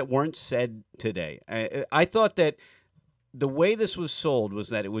things that weren't said today. I thought that the way this was sold was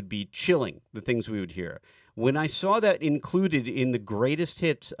that it would be chilling, the things we would hear. When I saw that included in the greatest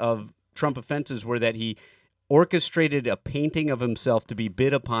hits of Trump offenses were that he orchestrated a painting of himself to be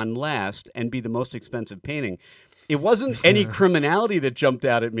bid upon last and be the most expensive painting, it wasn't any criminality that jumped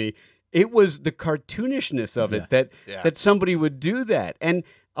out at me. It was the cartoonishness of it that somebody would do that. And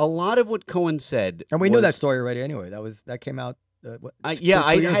a lot of what Cohen said, and we knew that story already anyway. That came out 2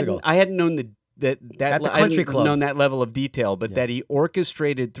 years ago. I hadn't known that At the I country didn't club. know that level of detail, but that he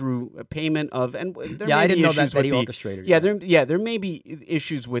orchestrated through a payment of, and there Yeah, may I be didn't know issues that with he the- orchestrated. there may be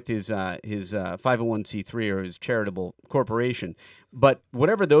issues with his 501c3 or his charitable corporation, but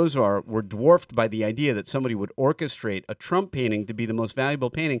whatever those are, were dwarfed by the idea that somebody would orchestrate a Trump painting to be the most valuable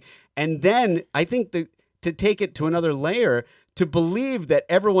painting, and then I think to take it to another layer, to believe that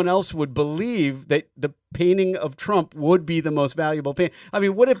everyone else would believe that the painting of Trump would be the most valuable painting. I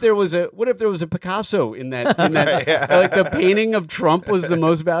mean, what if there was a Picasso in that like the painting of Trump was the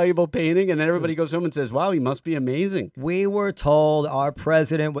most valuable painting, and then everybody goes home and says, "Wow, he must be amazing." We were told our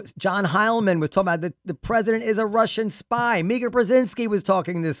president was John Heilman was talking about the president is a Russian spy. Mika Brzezinski was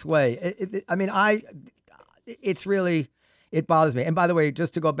talking this way. It's really, it bothers me. And by the way,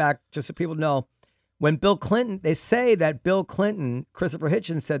 just to go back, just so people know, when Bill Clinton, they say that Bill Clinton, Christopher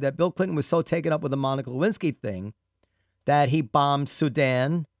Hitchens said that Bill Clinton was so taken up with the Monica Lewinsky thing that he bombed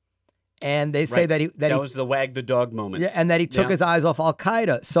Sudan, and they say Right. that he was the wag the dog moment. yeah, and that he took Yeah. his eyes off Al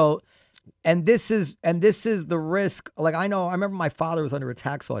Qaeda. So, and this is the risk. Like I remember my father was under a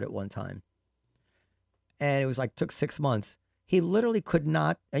tax audit one time, and it was like took 6 months. He literally could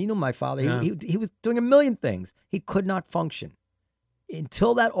not. And you know my father. Yeah. He was doing a million things. He could not function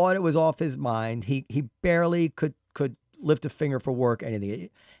until that audit was off his mind. He barely could lift a finger for work, anything.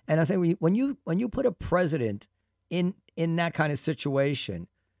 And I say when you put a president in that kind of situation,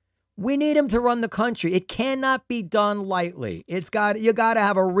 we need him to run the country. It cannot be done lightly. You got to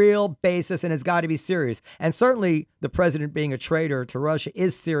have a real basis, and it's got to be serious. And certainly the president being a traitor to Russia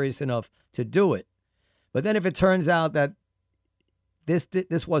is serious enough to do it. But then if it turns out that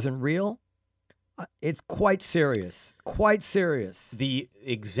this wasn't real, it's quite serious. Quite serious. The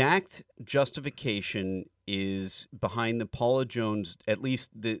exact justification is behind the Paula Jones, at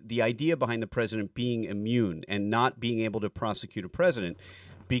least the idea behind the president being immune and not being able to prosecute a president,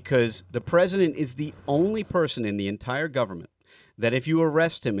 because the president is the only person in the entire government that if you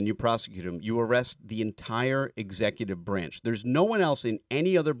arrest him and you prosecute him, you arrest the entire executive branch. There's no one else in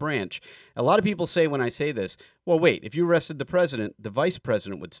any other branch. A lot of people say when I say this, well, wait, if you arrested the president, the vice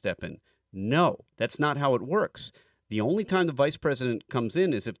president would step in. No, that's not how it works. The only time the vice president comes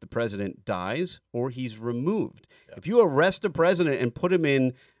in is if the president dies or he's removed. Yeah. If you arrest a president and put him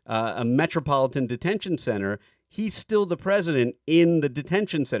in a metropolitan detention center, he's still the president in the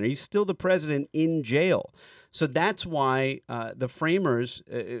detention center. He's still the president in jail. So that's why the framers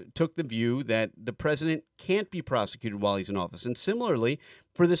took the view that the president can't be prosecuted while he's in office. And similarly,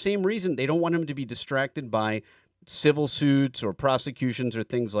 for the same reason, they don't want him to be distracted by civil suits or prosecutions or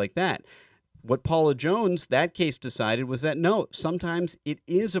things like that. What Paula Jones, that case decided was that no, sometimes it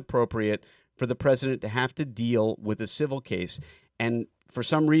is appropriate for the president to have to deal with a civil case. And for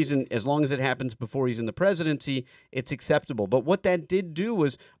some reason, as long as it happens before he's in the presidency, it's acceptable. But what that did do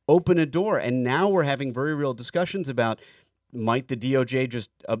was open a door. And now we're having very real discussions about, might the DOJ just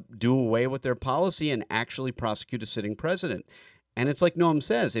do away with their policy and actually prosecute a sitting president? And it's like Noam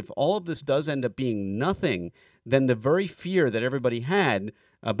says, if all of this does end up being nothing, then the very fear that everybody had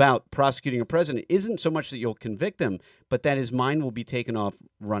about prosecuting a president isn't so much that you'll convict him, but that his mind will be taken off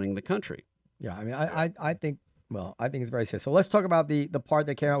running the country. Yeah, I mean, I think it's very serious. So let's talk about the part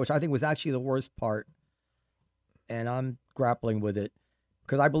that came out, which I think was actually the worst part, and I'm grappling with it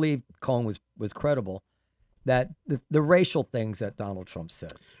because I believe Cohen was credible, that the racial things that Donald Trump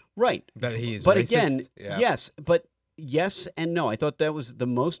said. Right. That he is But racist? again, yes, but yes and no. I thought that was the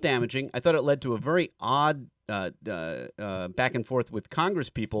most damaging. I thought it led to a very odd back and forth with Congress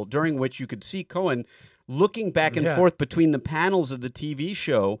people, during which you could see Cohen looking back and forth between the panels of the TV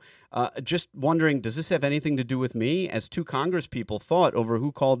show, just wondering, does this have anything to do with me? As two Congress people fought over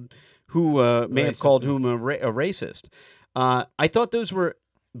who may have called whom a racist. I thought those were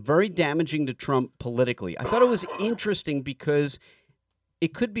very damaging to Trump politically. I thought it was interesting because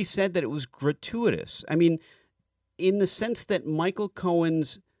it could be said that it was gratuitous. I mean, in the sense that Michael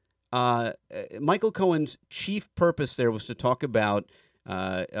Cohen's chief purpose there was to talk about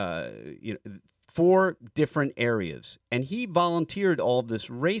 4 different areas, and he volunteered all of this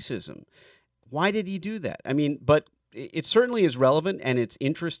racism. Why did he do that? I mean, but it certainly is relevant and it's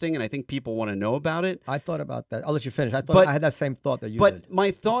interesting, and I think people want to know about it. I thought about that. I'll let you finish. I had that same thought that you did. But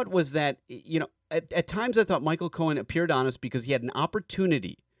my thought was that, at times I thought Michael Cohen appeared honest because he had an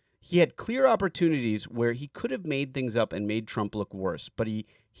opportunity. He had clear opportunities where he could have made things up and made Trump look worse, but he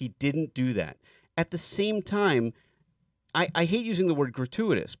didn't do that. At the same time, I hate using the word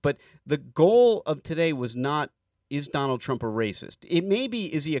gratuitous, but the goal of today was not, is Donald Trump a racist? It may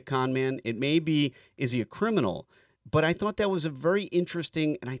be, is he a con man? It may be, is he a criminal? But I thought that was a very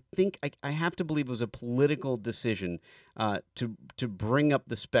interesting, and I think I have to believe it was a political decision to bring up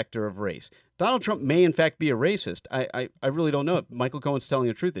the specter of race. Donald Trump may, in fact, be a racist. I really don't know. If Michael Cohen's telling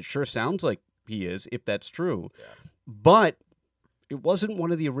the truth, it sure sounds like he is, if that's true. Yeah. But it wasn't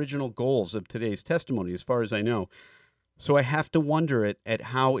one of the original goals of today's testimony, as far as I know. So I have to wonder at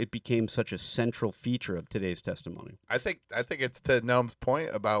how it became such a central feature of today's testimony. I think it's to Noam's point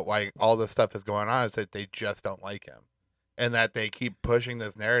about why all this stuff is going on is that they just don't like him, and that they keep pushing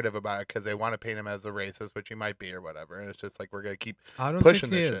this narrative about it because they want to paint him as a racist, which he might be or whatever. And it's just like we're gonna keep pushing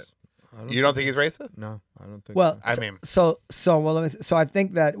this shit. You don't think he's racist? No, I don't think. Well, so. So I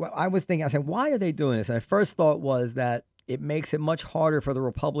think that I said, why are they doing this? And my first thought was that it makes it much harder for the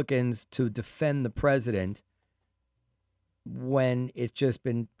Republicans to defend the president when it's just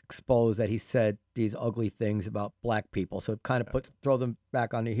been exposed that he said these ugly things about black people. So it kind of throw them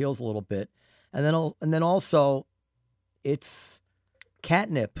back on their heels a little bit. And then also it's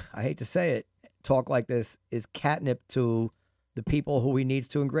catnip. I hate to say it. Talk like this is catnip to the people who he needs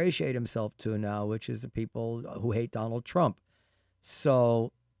to ingratiate himself to now, which is the people who hate Donald Trump.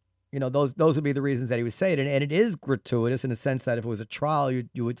 So, those would be the reasons that he would say it. And it is gratuitous in the sense that if it was a trial,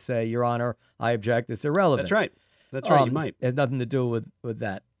 you would say, Your Honor, I object. It's irrelevant. That's right. That's right. You might. It has nothing to do with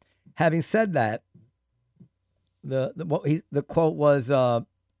that. Having said that, the quote was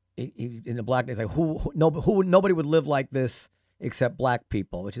he in the black. He's like, nobody would live like this except black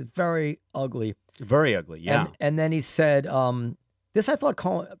people, which is very ugly. Very ugly. Yeah. And then he said, this I thought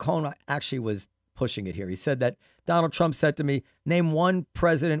Cohen actually was pushing it here. He said that Donald Trump said to me, name one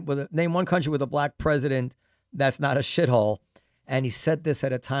country with a black president that's not a shithole. And he said this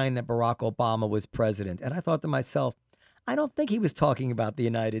at a time that Barack Obama was president. And I thought to myself, I don't think he was talking about the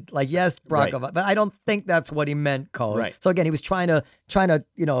United, yes, Barack Obama, but I don't think that's what he meant, Cohen. Right. So again, he was trying to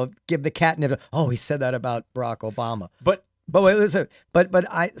give the catnip. Oh, he said that about Barack Obama. But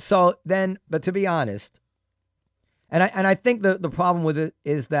to be honest, and I think the problem with it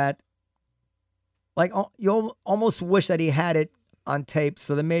is that, you almost wish that he had it on tape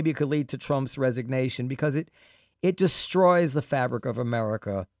so that maybe it could lead to Trump's resignation, because it destroys the fabric of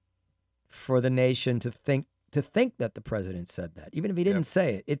America for the nation to think that the president said that, even if he didn't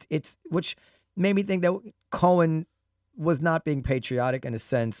say it. It's which made me think that Cohen was not being patriotic in a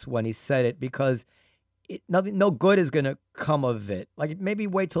sense when he said it, because no good is going to come of it. Maybe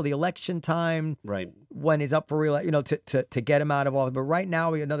wait till the election time, right, when he's up for to get him out of office. But right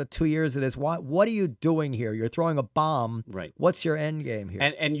now, we have another 2 years of this. What are you doing here? You're throwing a bomb. Right. What's your end game here?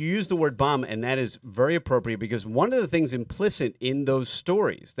 And you use the word bomb, and that is very appropriate, because one of the things implicit in those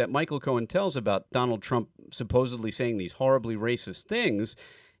stories that Michael Cohen tells about Donald Trump supposedly saying these horribly racist things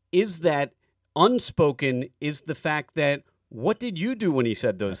is that unspoken is the fact that, what did you do when he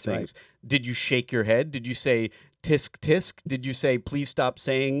said those things? Right. Did you shake your head? Did you say tisk tisk? Did you say please stop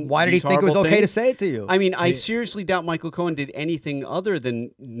saying? Why did he think it was okay to say it to you? I mean, I seriously doubt Michael Cohen did anything other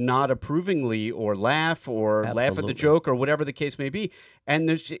than nod approvingly or laugh at the joke or whatever the case may be. And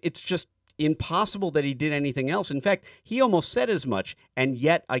it's just impossible that he did anything else. In fact, he almost said as much, and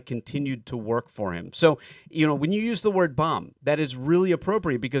yet I continued to work for him. So, when you use the word bomb, that is really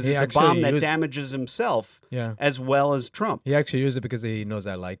appropriate, because it's a bomb that damages himself as well as Trump. He actually used it because he knows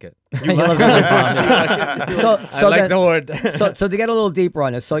I like it. He loves the word bomb. I like the word. So to get a little deeper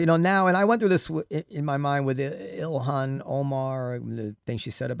on this, so now, and I went through this in my mind with Ilhan Omar, the thing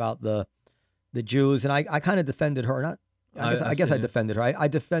she said about the Jews, and I kind of defended her. I guess I defended her. I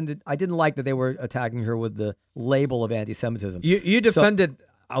didn't like that they were attacking her with the label of anti-Semitism. You defended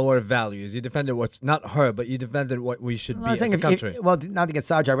our values. You defended what's not her, but you defended what we should be as a country. Not to get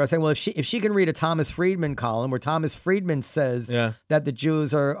sidetracked, but I was saying, if she can read a Thomas Friedman column where Thomas Friedman says that the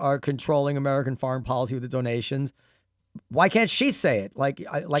Jews are controlling American foreign policy with the donations, why can't she say it?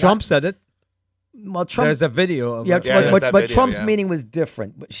 Trump said it. Well, Trump, there's a video of but Trump's meaning was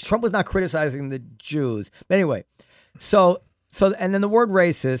different. Trump was not criticizing the Jews. But anyway. So, and then the word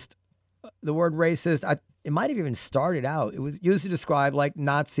racist, it might have even started out. It was used to describe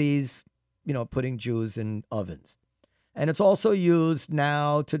Nazis, putting Jews in ovens. And it's also used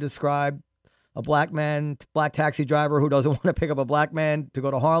now to describe a black taxi driver who doesn't want to pick up a black man to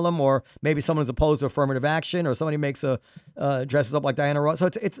go to Harlem, or maybe someone who's opposed to affirmative action, or somebody makes dresses up like Diana Ross. So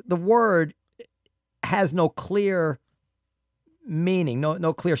it's the word has no clear meaning,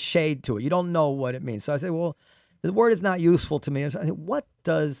 no clear shade to it. You don't know what it means. So I say, well, the word is not useful to me. I say, what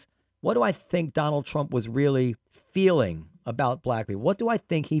do I think Donald Trump was really feeling about black people? What do I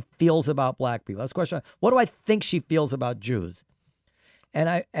think he feels about black people? That's the question. What do I think she feels about Jews?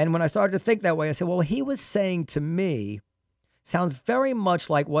 And when I started to think that way, I said, well, he was saying to me, sounds very much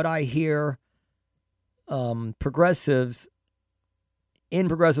like what I hear progressives,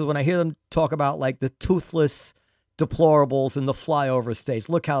 when I hear them talk about like the toothless deplorables in the flyover states,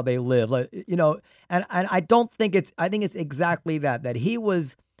 look how they live, like, and I don't think I think it's exactly that he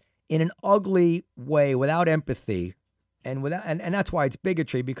was in an ugly way without empathy. And that's why it's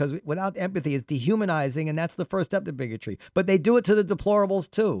bigotry, because without empathy it's dehumanizing, and that's the first step to bigotry. But they do it to the deplorables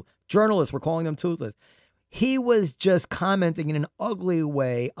too. Journalists were calling them toothless. He was just commenting in an ugly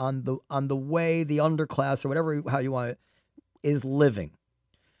way on the way the underclass, or whatever, how you want it, is living.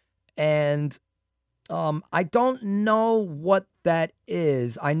 And I don't know what that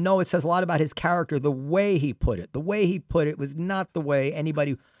is. I know it says a lot about his character, the way he put it. The way he put it was not the way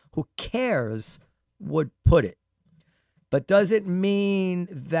anybody who cares would put it. But does it mean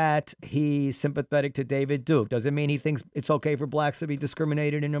that he's sympathetic to David Duke? Does it mean he thinks it's okay for blacks to be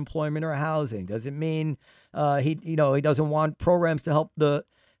discriminated in employment or housing? Does it mean he doesn't want programs to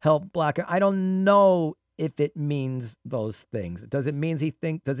help black? I don't know if it means those things. Does it mean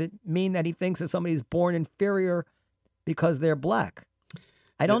that he thinks that somebody's born inferior because they're black?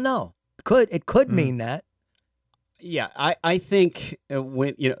 I don't know. It could mean that. Yeah, I think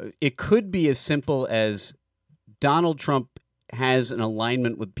it could be as simple as Donald Trump has an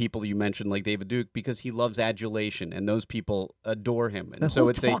alignment with people you mentioned, like David Duke, because he loves adulation, and those people adore him. And so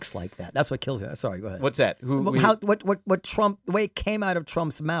who talks like that? That's what kills me. Sorry, go ahead. What's that? What Trump? The way it came out of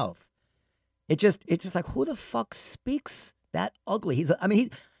Trump's mouth, it's just like, who the fuck speaks that ugly? He's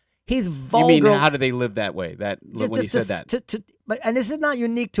vulgar. You mean, how do they live that way? When he said that. And this is not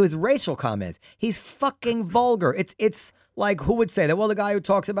unique to his racial comments. He's fucking vulgar. It's like, who would say that? Well, the guy who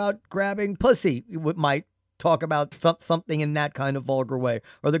talks about grabbing pussy might talk about something in that kind of vulgar way,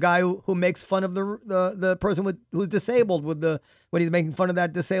 or the guy who makes fun of the person who's disabled when he's making fun of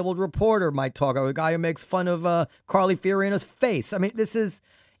that disabled reporter might talk, or the guy who makes fun of Carly Fiorina's face. I mean,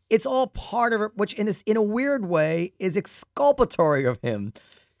 it's all part of it, which in a weird way is exculpatory of him.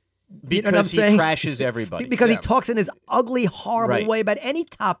 Because he trashes everybody. Because he talks in his ugly, horrible way about any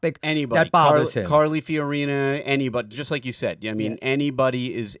topic that bothers him. Carly Fiorina, anybody, just like you said. I mean,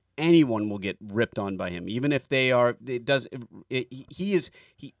 anyone will get ripped on by him, even if they are.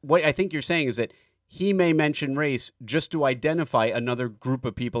 What I think you're saying is that he may mention race just to identify another group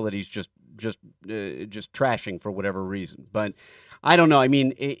of people that he's just trashing for whatever reason. But I don't know. I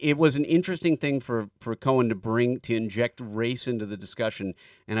mean, it was an interesting thing for Cohen to inject race into the discussion,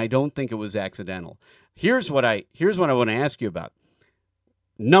 and I don't think it was accidental. Here's what I want to ask you about.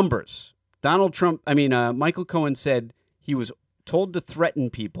 Numbers. Michael Cohen said he was told to threaten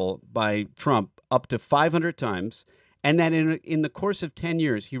people by Trump up to 500 times, and that in the course of 10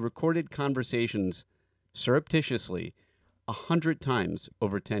 years, he recorded conversations surreptitiously 100 times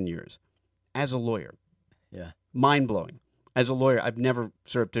over 10 years. As a lawyer. Yeah. Mind-blowing. As a lawyer, I've never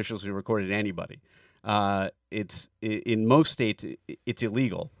surreptitiously recorded anybody. It's in most states, it's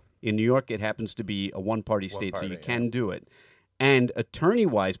illegal. In New York, it happens to be a one-party state, so you can do it. And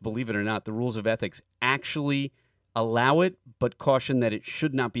attorney-wise, believe it or not, the rules of ethics actually allow it, but caution that it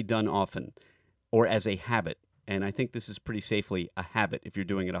should not be done often or as a habit. And I think this is pretty safely a habit if you're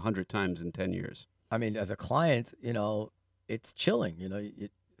doing it 100 times in 10 years. I mean, as a client, it's chilling,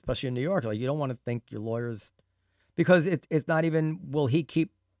 especially in New York. Like, you don't want to think your lawyer's, because it's not even, will he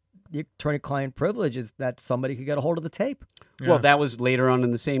keep the attorney-client privilege? Is that somebody could get a hold of the tape. Yeah. Well, that was later on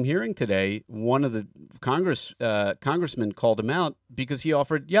in the same hearing today. One of the congressmen called him out because he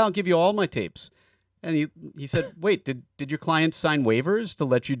offered, I'll give you all my tapes. And he said, wait, did your clients sign waivers to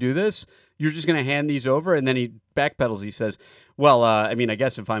let you do this? You're just going to hand these over? And then he backpedals. He says, well, I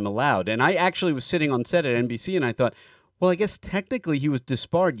guess if I'm allowed. And I actually was sitting on set at NBC, and I thought, well, I guess technically he was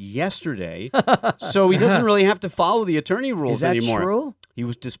disbarred yesterday, so he doesn't really have to follow the attorney rules anymore. Is that true? He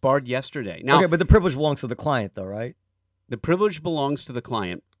was disbarred yesterday. Now, okay, but the privilege belongs to the client, though, right? The privilege belongs to the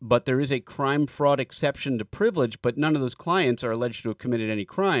client, but there is a crime fraud exception to privilege, but none of those clients are alleged to have committed any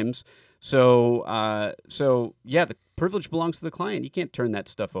crimes. So the privilege belongs to the client. You can't turn that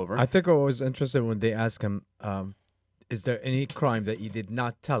stuff over. I think I was interested when they asked him, is there any crime that you did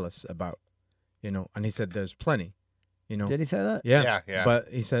not tell us about? And he said there's plenty. Did he say that? Yeah. Yeah. But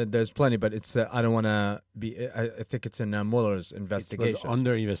he said there's plenty, but it's I don't want to be. I think it's in Mueller's investigation. It was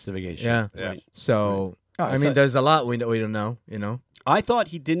under investigation. Yeah. Right. So Right. there's a lot we don't know. I thought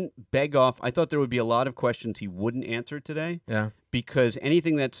he didn't beg off. I thought there would be a lot of questions he wouldn't answer today. Yeah. Because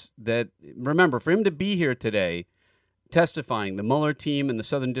anything remember, for him to be here today, testifying, the Mueller team and the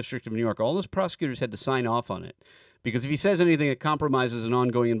Southern District of New York, all those prosecutors had to sign off on it. Because if he says anything that compromises an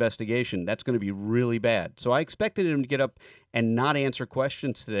ongoing investigation, that's going to be really bad. So I expected him to get up and not answer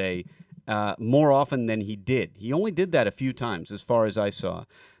questions today more often than he did. He only did that a few times, as far as I saw.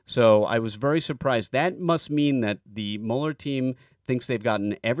 So I was very surprised. That must mean that the Mueller team thinks they've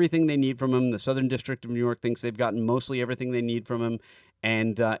gotten everything they need from him. The Southern District of New York thinks they've gotten mostly everything they need from him.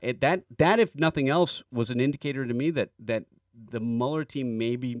 And that, if nothing else, was an indicator to me that the Mueller team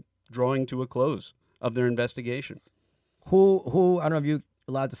may be drawing to a close of their investigation. Who I don't know if you're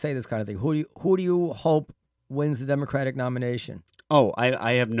allowed to say this kind of thing. Who do you hope wins the Democratic nomination? Oh,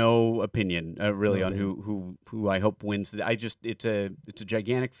 I have no opinion really on who I hope wins. It's a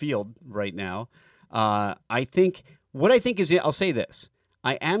gigantic field right now. I think I'll say this.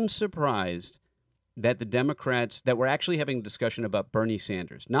 I am surprised that the Democrats, that we're actually having a discussion about Bernie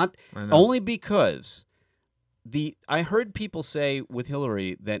Sanders, not only because I heard people say with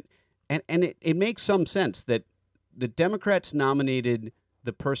Hillary that, and it makes some sense, that the Democrats nominated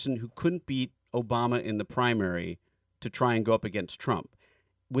the person who couldn't beat Obama in the primary to try and go up against Trump.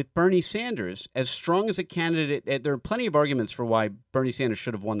 With Bernie Sanders, as strong as a candidate, there are plenty of arguments for why Bernie Sanders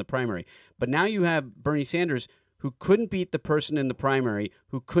should have won the primary. But now you have Bernie Sanders who couldn't beat the person in the primary,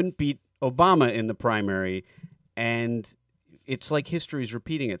 who couldn't beat Obama in the primary, and it's like history is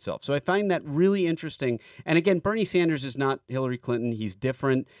repeating itself. So I find that really interesting. And again, Bernie Sanders is not Hillary Clinton. He's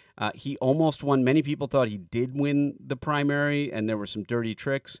different. He almost won. Many people thought he did win the primary, and there were some dirty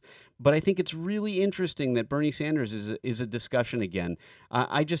tricks. But I think it's really interesting that Bernie Sanders is a discussion again.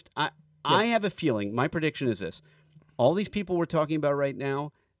 I have a feeling, my prediction is this. All these people we're talking about right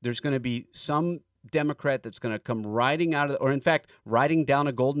now, there's going to be some Democrat that's going to come riding out of, or in fact, riding down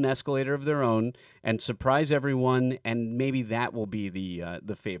a golden escalator of their own and surprise everyone, and maybe that will be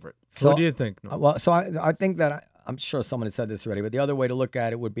the favorite. So, what do you think? No? Well, so I think that I'm sure someone has said this already, but the other way to look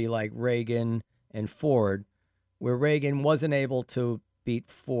at it would be like Reagan and Ford, where Reagan wasn't able to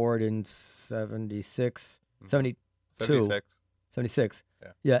beat Ford in 76, 72, 76.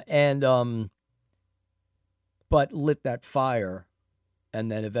 Yeah, and but lit that fire,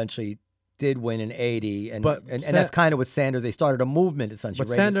 and then eventually did win in 80, and that's kind of with Sanders. They started a movement, essentially.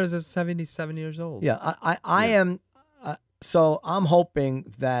 But Sanders is 77 years old. Yeah, I am. So I'm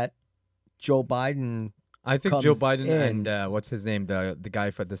hoping that Joe Biden. I think Joe Biden and what's his name, the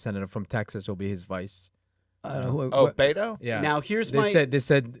guy for the senator from Texas, will be his vice. Beto? Yeah. Now here's they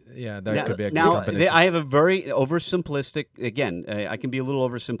said that could be a good combination. I have a very oversimplistic. Again, I can be a little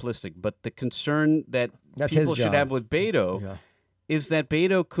oversimplistic, but the concern that people should have with Beto is that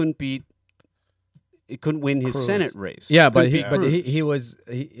Beto couldn't win his Senate race. Yeah, but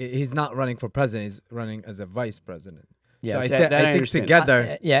he's not running for president. He's running as a vice president. Yeah, so I think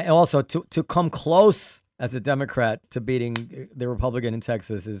together. And also to come close as a Democrat to beating the Republican in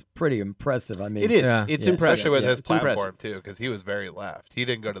Texas is pretty impressive. I mean, it is. Yeah. It's impressive, especially with his platform too, because he was very left. He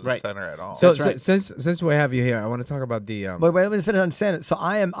didn't go to the center at all. So since we have you here, I want to talk about the. Wait, let me finish on Senate. So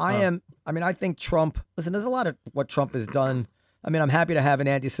I mean, I think Trump. Listen, there's a lot of what Trump has done. I mean, I'm happy to have an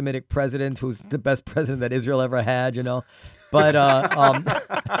anti-Semitic president who's the best president that Israel ever had, But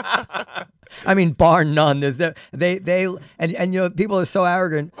I mean, bar none. There's people are so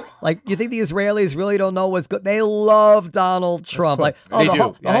arrogant. Like, you think the Israelis really don't know what's good? They love Donald Trump. Like,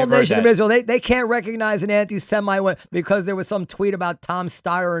 the whole nation of Israel, they can't recognize an anti-Semite because there was some tweet about Tom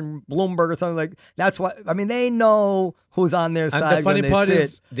Steyer and Bloomberg or something like. That's what I mean. They know who's on their side. And the funny part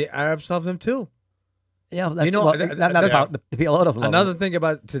is the Arabs love them too. Yeah, that's the PLO doesn't love Another them. thing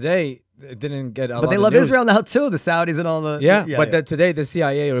about today, it didn't get a lot But they of love news. Israel now too, the Saudis and all the... But today the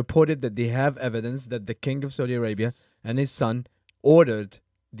CIA reported that they have evidence that the king of Saudi Arabia and his son ordered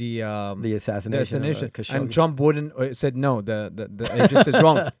the assassination. And Trump said no, it just is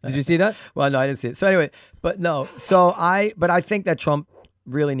wrong. Did you see that? Well, no, I didn't see it. So anyway, but I think that Trump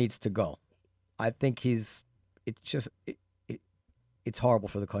really needs to go. I think it's horrible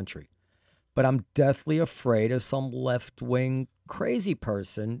for the country. But I'm deathly afraid of some left-wing crazy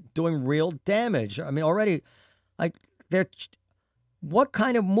person doing real damage. I mean, already, like, what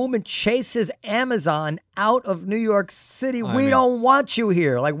kind of movement chases Amazon out of New York City? We don't want you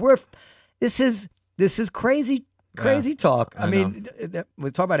here. Like, this is crazy talk. I mean,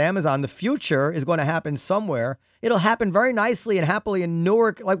 we talk about Amazon. The future is going to happen somewhere. It'll happen very nicely and happily in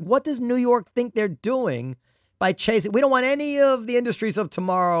Newark. Like, what does New York think they're doing by chasing? We don't want any of the industries of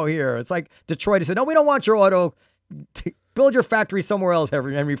tomorrow here. It's like Detroit said, no, we don't want your auto. Build your factory somewhere else,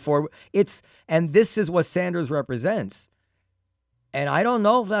 Henry Ford. And this is what Sanders represents. And I don't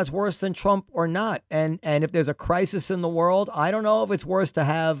know if that's worse than Trump or not. And if there's a crisis in the world, I don't know if it's worse to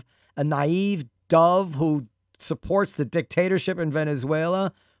have a naive dove who supports the dictatorship in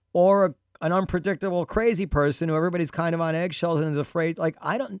Venezuela or an unpredictable crazy person who everybody's kind of on eggshells and is afraid. Like,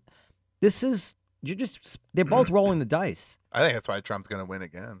 they're both rolling the dice. I think that's why Trump's going to win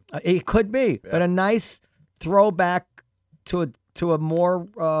again. It could be, but a nice throwback to a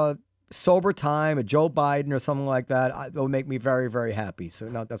more sober time, a Joe Biden or something like that, it would make me very, very happy. So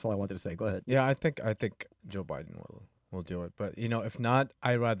no, that's all I wanted to say. Go ahead. Yeah, I think Joe Biden will do it. But if not,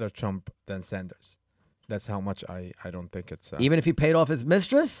 I'd rather Trump than Sanders. That's how much I don't think it's. Even if he paid off his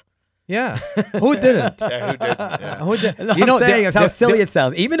mistress. Yeah, who didn't? Yeah, who didn't? Yeah. Who did? I'm saying is how silly it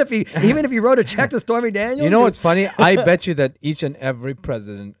sounds. Even if he wrote a check to Stormy Daniels. You know what's funny? I bet you that each and every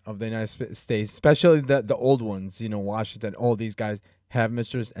president of the United States, especially the old ones, Washington, all these guys have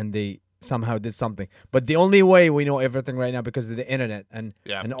mistresses and they somehow did something. But the only way we know everything right now because of the internet and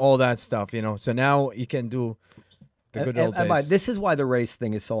all that stuff, So now you can do the good old days. This is why the race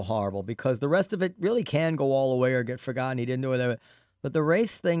thing is so horrible, because the rest of it really can go all away or get forgotten. He didn't do it. But the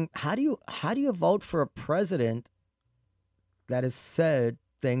race thing, how do you vote for a president that has said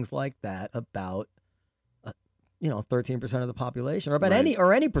things like that about 13% of the population, or about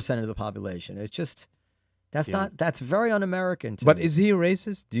any percent of the population? It's just that's very un-American to me. But is he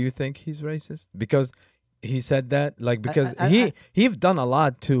racist? Do you think he's racist? Because he said that, because he's done a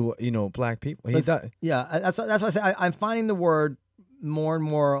lot to black people. Yeah, that's why I say I'm finding the word more and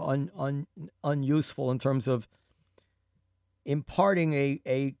more unuseful in terms of imparting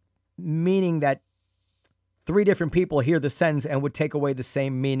a meaning that three different people hear the sentence and would take away the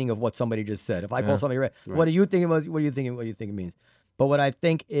same meaning of what somebody just said. If I call somebody right, what do you think it was? What do you think it means? But what I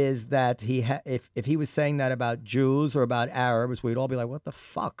think is that if he was saying that about Jews or about Arabs, we'd all be like, "What the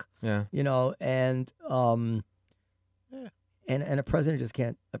fuck?" Yeah. And a president just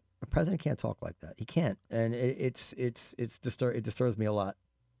can't. A president can't talk like that. He can't, and it disturbs me a lot.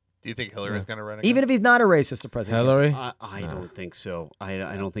 Do you think Hillary's going to run again? Even if he's not a racist, the president. Hillary? I don't think so. I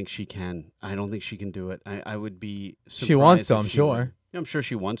don't think she can. I don't think she can do it. I would be surprised. She wants to, I'm sure. I'm sure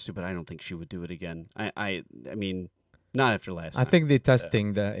she wants to, but I don't think she would do it again. I mean, not after last time. I think they're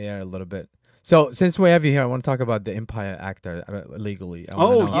testing the air a little bit. So since we have you here, I want to talk about the Empire Actor legally.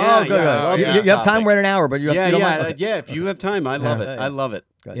 Good. You have time. We're at an hour, but you don't mind? Yeah. If you have time, I love it. I love it.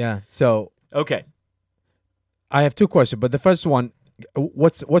 Yeah. So okay, I have two questions, but the first one.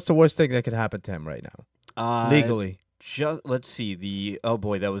 What's the worst thing that could happen to him right now, legally? Let's see. Oh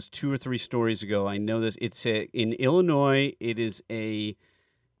boy, that was 2 or 3 stories ago. I know this. It's in Illinois. It is a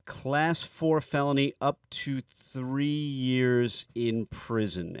Class 4 felony, up to 3 years in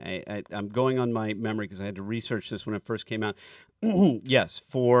prison. I'm going on my memory because I had to research this when it first came out. Yes,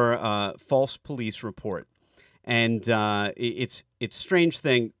 for false police report, and it's a strange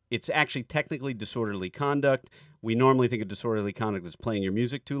thing. It's actually technically disorderly conduct. We normally think of disorderly conduct as playing your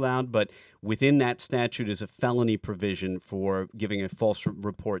music too loud, but within that statute is a felony provision for giving a false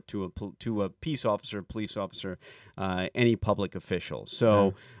report to a peace officer, police officer, any public official.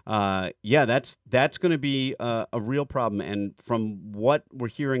 So, that's going to be a real problem. And from what we're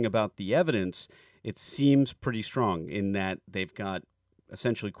hearing about the evidence, it seems pretty strong in that they've got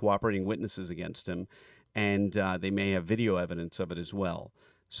essentially cooperating witnesses against him, and they may have video evidence of it as well.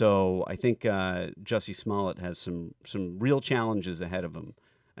 So I think Jussie Smollett has some real challenges ahead of him.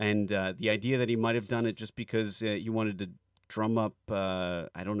 And the idea that he might have done it just because he wanted to drum up,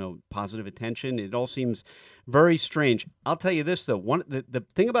 positive attention, it all seems very strange. I'll tell you this, though. The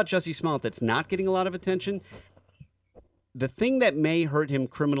thing about Jussie Smollett that's not getting a lot of attention, the thing that may hurt him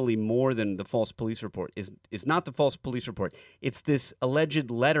criminally more than the false police report is not the false police report. It's this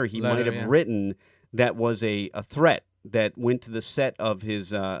alleged letter he might have written that was a threat that went to the set of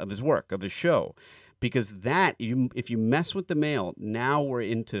his work, of his show. Because if you mess with the mail, now we're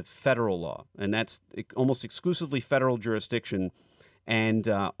into federal law, and that's almost exclusively federal jurisdiction. And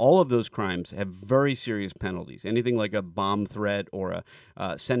all of those crimes have very serious penalties. Anything like a bomb threat or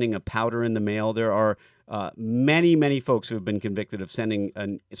sending a powder in the mail. There are many, many folks who have been convicted of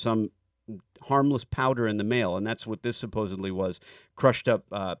sending some harmless powder in the mail, and that's what this supposedly was, crushed up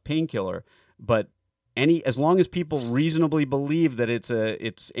painkiller. But as long as people reasonably believe that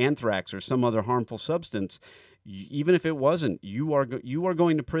it's anthrax or some other harmful substance, even if it wasn't, you are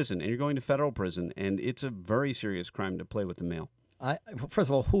going to prison, and you're going to federal prison, and it's a very serious crime to play with the mail. First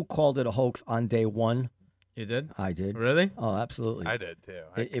of all, who called it a hoax on day one? You did? I did. Really? Oh, absolutely. I did too.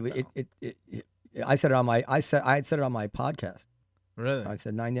 I said it on my podcast. Really? I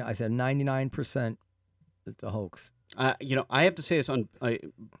said 99% it's a hoax. I have to say this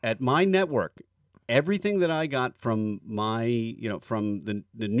at my network. Everything that I got from from the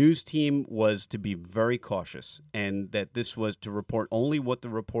news team was to be very cautious, and that this was to report only what the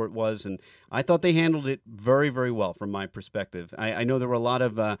report was. And I thought they handled it very, very well from my perspective. I know there were a lot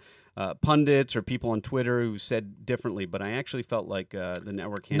of pundits or people on Twitter who said differently, but I actually felt like the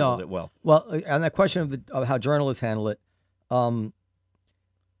network handled it well. Well, on that question of how journalists handle it,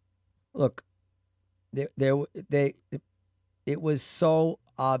 look, it was so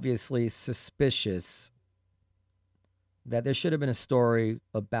obviously suspicious that there should have been a story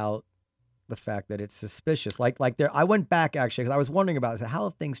about the fact that it's suspicious. Like there, I went back actually because I was wondering about it. I said, how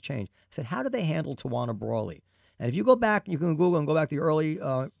have things changed? I said, how did they handle Tawana Brawley? And if you go back, you can Google and go back to the early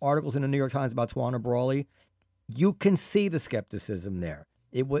articles in the New York Times about Tawana Brawley. You can see the skepticism there.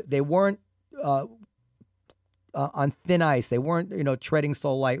 They weren't on thin ice. They weren't, treading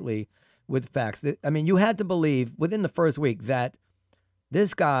so lightly with facts. I mean, you had to believe within the first week that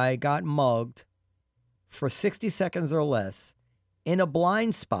this guy got mugged for 60 seconds or less in a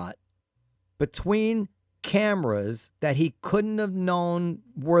blind spot between cameras that he couldn't have known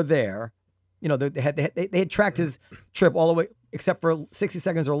were there. They had tracked his trip all the way, except for 60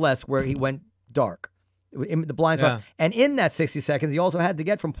 seconds or less where he went dark. In the blind spot. And in that 60 seconds, he also had to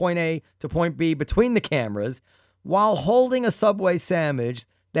get from point A to point B between the cameras while holding a Subway sandwich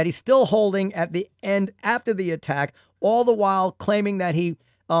that he's still holding at the end after the attack, all the while claiming that he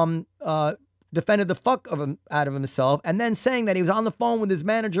defended the fuck out of himself and then saying that he was on the phone with his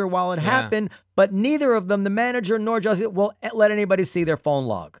manager while it happened, but neither of them, the manager nor Justice, will let anybody see their phone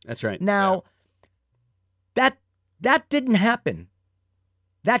log. That's right. Now, that didn't happen.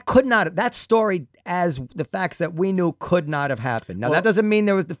 That could not. That story, as the facts that we knew, could not have happened. Now, that doesn't mean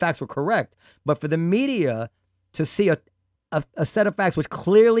the facts were correct, but for the media to see a set of facts which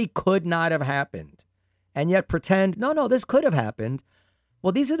clearly could not have happened, and yet pretend, no, this could have happened.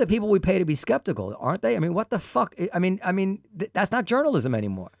 Well, these are the people we pay to be skeptical, aren't they? I mean, what the fuck? I mean, that's not journalism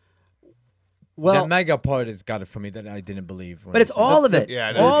anymore. Well, the mega part has got it for me that I didn't believe. But it's all of it.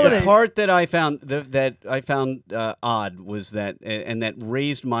 All of it. The part that I found odd was that, and that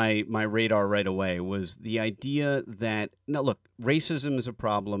raised my radar right away, was the idea that, now look, racism is a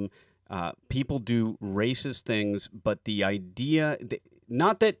problem. People do racist things, but the idea,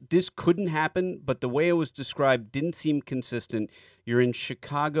 not that this couldn't happen, but the way it was described didn't seem consistent. You're in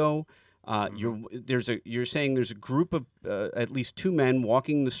Chicago. You're saying there's a group of at least two men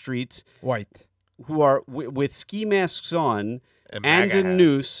walking the streets, white, who are with ski masks on and a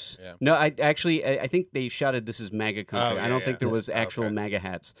noose. Yeah. No, I think they shouted, "This is MAGA country." I don't think there was actual MAGA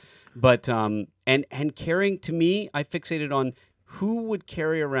hats, but and carrying, to me, I fixated on who would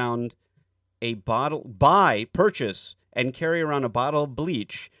carry around a bottle, purchase and carry around a bottle of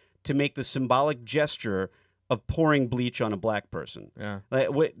bleach to make the symbolic gesture of pouring bleach on a black person. Yeah,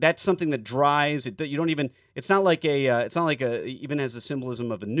 that's something that dries. You don't even. It's not like even has the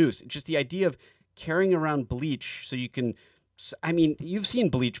symbolism of a noose. It's just the idea of carrying around bleach so you can. I mean, you've seen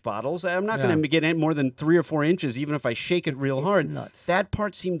bleach bottles. I'm not going to get in more than 3 or 4 inches, even if I shake it real hard. Nuts. That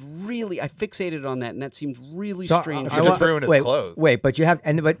part seemed really. I fixated on that, and that seemed really strange. You just ruined his clothes. Wait, but you have,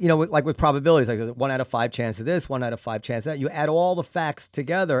 like with probabilities, like there's 1 out of 5 chance of this, 1 out of 5 chance of that. You add all the facts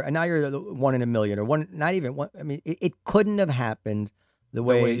together, and now you're 1 in a million, or one, not even one. I mean, it couldn't have happened the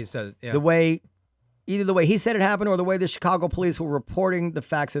way he said it. Yeah. Either the way he said it happened or the way the Chicago police were reporting the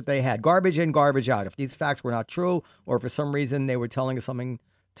facts that they had. Garbage in, garbage out. If these facts were not true, or for some reason they were telling us something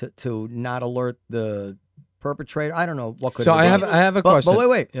to not alert the perpetrator, I don't know what could. So I have a question. But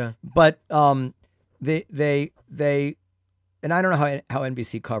wait. Yeah. But they and I don't know how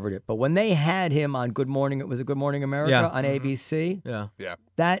NBC covered it, but when they had him on Good Morning America on ABC,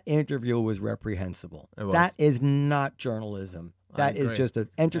 that interview was reprehensible. It was. That is not journalism. That is just an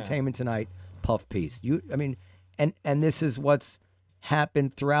Entertainment Tonight puff piece. And this is what's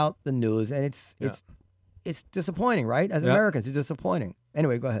happened throughout the news, and it's disappointing, right? As Americans, it's disappointing.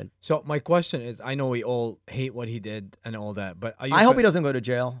 Anyway, go ahead. So my question is, I know we all hate what he did and all that, but I hope he doesn't go to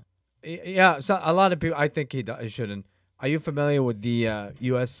jail. Yeah, so a lot of people, I think he shouldn't. Are you familiar with the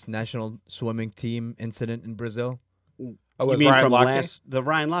U.S. national swimming team incident in Brazil? Oh, you mean Ryan from the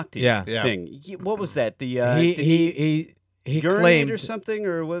Ryan Lochte thing? What was that? He claimed or something,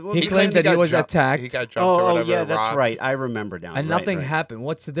 or what? He claimed that he was attacked. He got jumped or whatever. Yeah, that's right. I remember now. And nothing happened.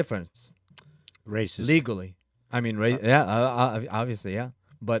 What's the difference? Racist. Legally, I mean, obviously, yeah.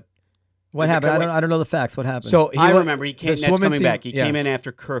 But what happened? I don't know the facts. What happened? So I remember he came. That's coming back. He came in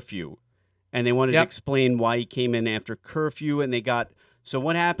after curfew, and they wanted to explain why he came in after curfew, and they got. So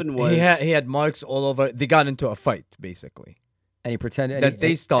what happened was he had marks all over. They got into a fight, basically. And he pretended that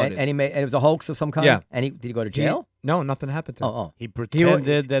they started, and it was a hoax of some kind. Yeah. And did he go to jail? No, nothing happened to him. Oh. He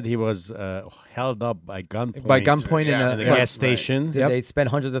pretended that he was held up by gunpoint. By gunpoint in a gas station. Right. Did they spend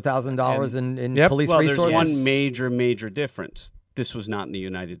hundreds of thousands of dollars in police resources? There's one major difference. This was not in the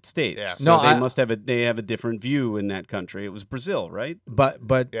United States. Yeah. So they have a different view in that country. It was Brazil, right? But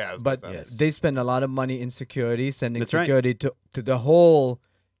they spend a lot of money in security, sending security to the whole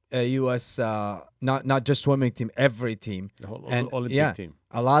U.S. Not just swimming team, every team, the whole Olympic team.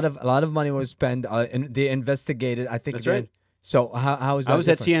 A lot of money was spent, and they investigated. I think that's right. So how is that? I was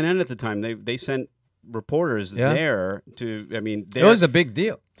different? at CNN at the time. They sent reporters there to. I mean, it was a big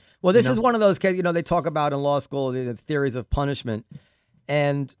deal. Well, this is one of those cases. They talk about in law school the theories of punishment,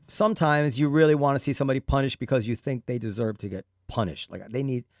 and sometimes you really want to see somebody punished because you think they deserve to get punished. Like they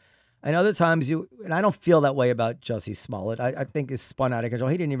need. And other times and I don't feel that way about Jussie Smollett. I think it's spun out of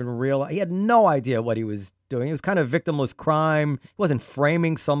control. He didn't even realize, he had no idea what he was doing. It was kind of victimless crime. He wasn't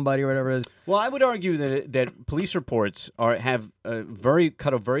framing somebody or whatever it is. Well, I would argue that police reports have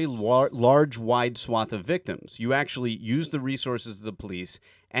cut a very large, wide swath of victims. You actually use the resources of the police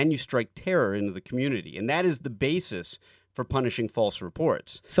and you strike terror into the community. And that is the basis for punishing false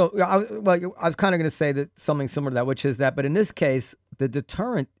reports. So, I was kind of going to say that something similar to that, which is that, but in this case, the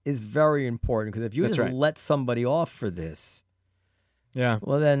deterrent is very important because if you let somebody off for this,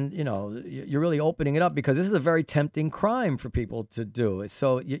 well, then, you're really opening it up because this is a very tempting crime for people to do.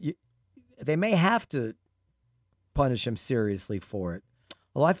 So they may have to punish him seriously for it.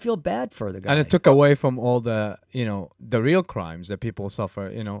 Well, I feel bad for the guy. And it took away from all the, the real crimes that people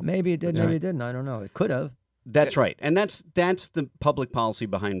suffer, Maybe it did, maybe it didn't. I don't know. It could have. That's right. And that's the public policy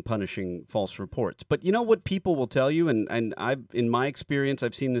behind punishing false reports. But you know what people will tell you, and I've in my experience,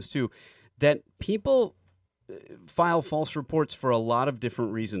 I've seen this too, that people file false reports for a lot of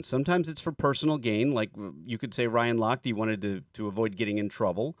different reasons. Sometimes it's for personal gain, like you could say Ryan Lochte wanted to avoid getting in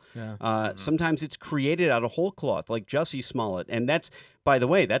trouble. Yeah. Sometimes it's created out of whole cloth, like Jussie Smollett. And that's, by the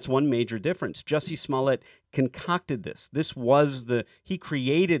way, that's one major difference. Jussie Smollett concocted this. He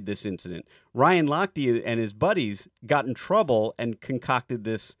created this incident. Ryan Lochte and his buddies got in trouble and concocted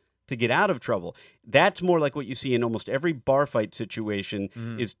this to get out of trouble. That's more like what you see in almost every bar fight situation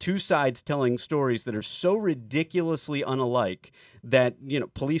is two sides telling stories that are so ridiculously unalike that,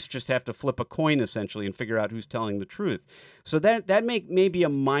 police just have to flip a coin essentially and figure out who's telling the truth. So that may be a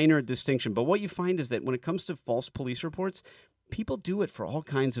minor distinction. But what you find is that when it comes to false police reports, people do it for all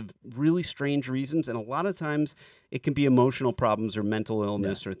kinds of really strange reasons, and a lot of times it can be emotional problems or mental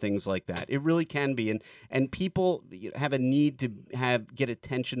illness or things like that. It really can be, and people have a need to get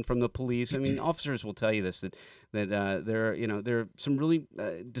attention from the police. I mean, officers will tell you this that there are some really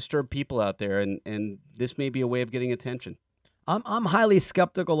disturbed people out there, and this may be a way of getting attention. I'm highly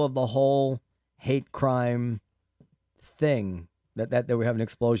skeptical of the whole hate crime thing. That we have an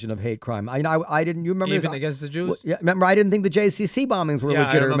explosion of hate crime. I didn't. You remember even against the Jews? Yeah, remember, I didn't think the JCC bombings were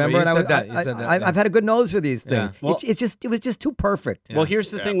legit. Remember, and I've had a good nose for these things. Yeah. Well, it was just too perfect. Yeah. Well,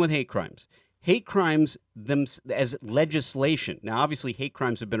 here's the thing with hate crimes. Hate crimes as legislation. Now, obviously, hate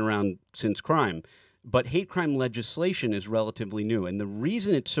crimes have been around since crime, but hate crime legislation is relatively new. And the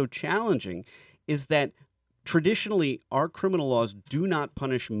reason it's so challenging is that traditionally, our criminal laws do not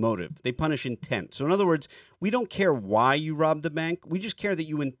punish motive. They punish intent. So in other words, we don't care why you robbed the bank. We just care that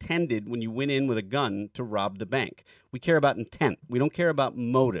you intended when you went in with a gun to rob the bank. We care about intent. We don't care about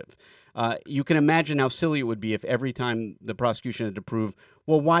motive. You can imagine how silly it would be if every time the prosecution had to prove,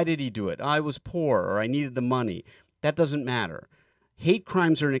 well, why did he do it? I was poor or I needed the money. That doesn't matter. Hate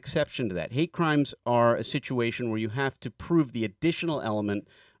crimes are an exception to that. Hate crimes are a situation where you have to prove the additional element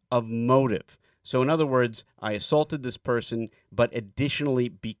of motive. So in other words, I assaulted this person, but additionally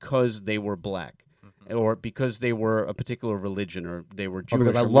because they were black, or because they were a particular religion, or they were Jewish,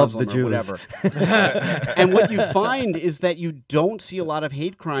 because I Muslim love the Jews, or whatever. And what you find is that you don't see a lot of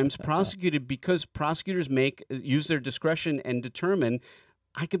hate crimes prosecuted because prosecutors use their discretion and determine,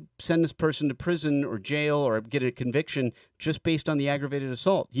 I could send this person to prison or jail or get a conviction just based on the aggravated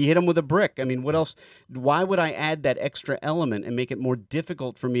assault. He hit him with a brick. I mean, what else? Why would I add that extra element and make it more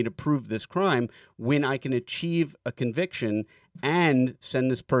difficult for me to prove this crime when I can achieve a conviction and send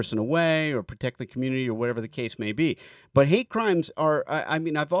this person away or protect the community or whatever the case may be? But hate crimes are,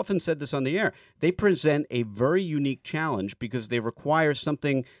 I've often said this on the air, they present a very unique challenge because they require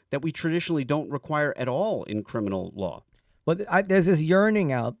something that we traditionally don't require at all in criminal law. Well, there's this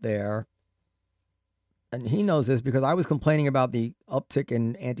yearning out there, and he knows this because I was complaining about the uptick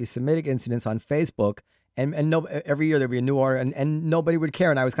in anti-Semitic incidents on Facebook, and every year there'd be a new order, and nobody would care,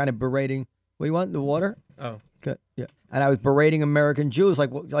 and I was kind of berating. What do you want? The water? Oh, okay. Yeah. And I was berating American Jews,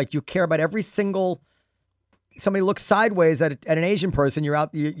 like you care about every single. Somebody looks sideways at an Asian person, you're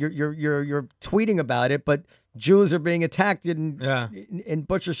tweeting about it, but Jews are being attacked in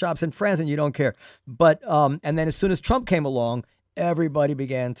butcher shops in France, and you don't care. But and then as soon as Trump came along, everybody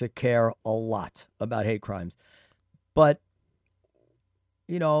began to care a lot about hate crimes. But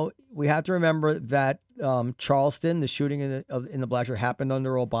we have to remember that Charleston, the shooting in the Black Church, happened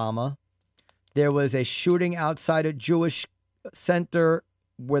under Obama. There was a shooting outside a Jewish center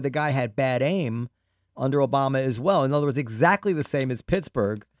where the guy had bad aim under Obama as well. In other words, exactly the same as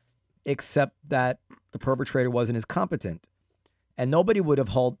Pittsburgh, except that the perpetrator wasn't as competent. and nobody would have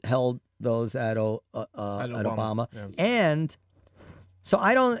held those at Obama. Yeah. And so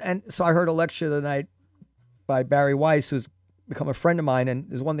I heard a lecture the night by Barry Weiss, who's become a friend of mine, and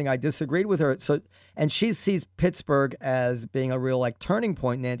there's one thing I disagreed with her. And she sees Pittsburgh as being a real like turning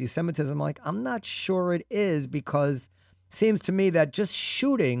point in anti-Semitism. I'm like, I'm not sure it is, because it seems to me that just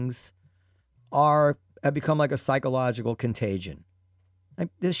shootings have become like a psychological contagion.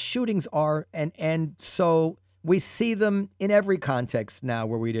 The shootings are, and so we see them in every context now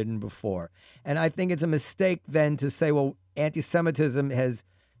where we didn't before. And I think it's a mistake then to say, well, anti-Semitism is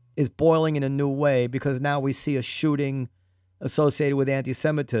boiling in a new way because now we see a shooting associated with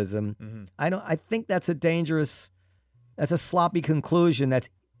anti-Semitism. Mm-hmm. I think that's a sloppy conclusion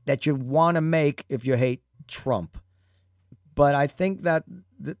that you want to make if you hate Trump. But I think that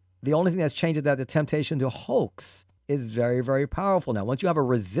the only thing that's changed is that the temptation to hoax is very, very powerful now. Once you have a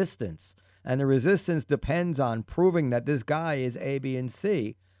resistance, and the resistance depends on proving that this guy is A, B, and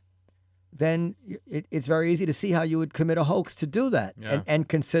C, then it's very easy to see how you would commit a hoax to do that and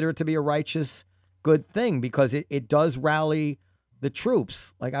consider it to be a righteous, good thing, because it does rally the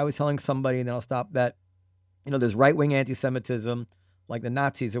troops. Like I was telling somebody, and then I'll stop, that, there's right-wing anti-Semitism, like the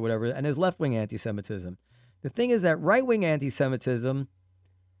Nazis or whatever, and there's left-wing anti-Semitism. The thing is that right-wing anti-Semitism,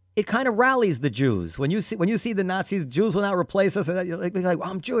 it kind of rallies the Jews. When you see the Nazis, Jews will not replace us. And you're like, well,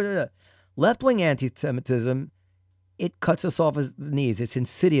 I'm Jewish. Left-wing anti-Semitism, it cuts us off at the knees. It's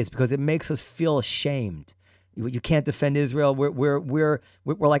insidious because it makes us feel ashamed. You can't defend Israel. We're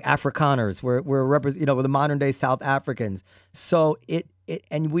like Afrikaners. We're the modern day South Africans. So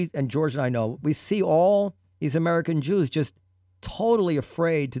and George and I know, we see all these American Jews just totally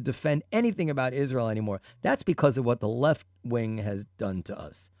afraid to defend anything about Israel anymore. That's because of what the left wing has done to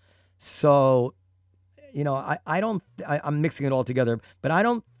us. So, I'm mixing it all together, but I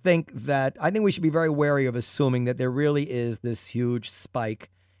think we should be very wary of assuming that there really is this huge spike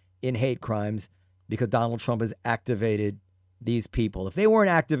in hate crimes because Donald Trump has activated these people. If they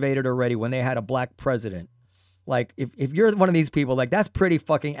weren't activated already when they had a black president, like if you're one of these people, like that's pretty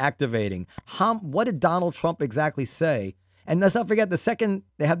fucking activating. What did Donald Trump exactly say? And let's not forget, the second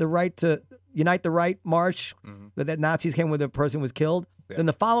they had the right to Unite the Right march, that Nazis came where the person was killed, then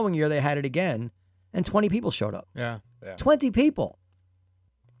the following year they had it again, and 20 people showed up. Yeah. 20 people.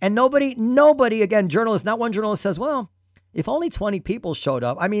 And nobody, again, journalists, not one journalist says, well, if only 20 people showed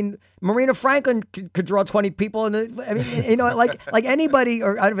up. I mean, Marina Franklin could draw 20 people. Like anybody,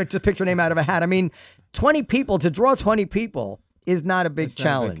 or I don't know, just pick her name out of a hat. I mean, 20 people, to draw 20 people is not a big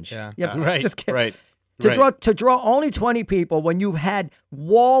challenge. Right. To draw only 20 people when you've had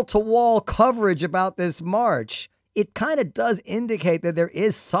wall-to-wall coverage about this march, it kind of does indicate that there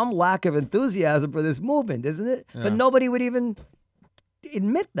is some lack of enthusiasm for this movement, isn't it? Yeah. But nobody would even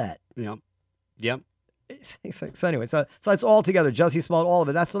admit that. Yeah. So anyway, so it's all together. Jussie Smollett, all of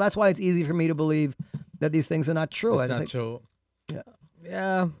it. That's why it's easy for me to believe that these things are not true. It's not true.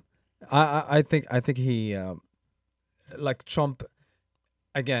 Yeah. I think he, like Trump,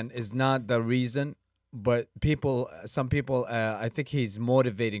 again, is not the reason. But some people, I think he's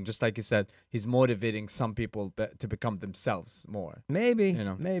motivating, just like you said, he's motivating some people to become themselves more. Maybe.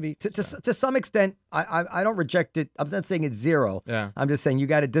 To some extent, I don't reject it. I'm not saying it's zero. Yeah. I'm just saying you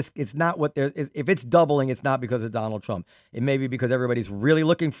got to it's not what there is. If it's doubling, it's not because of Donald Trump. It may be because everybody's really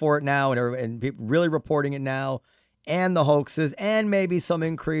looking for it now and people really reporting it now, and the hoaxes, and maybe some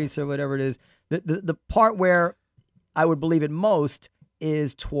increase or whatever it is. The part where I would believe it most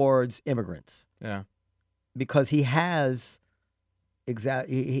is towards immigrants. Yeah. Because he has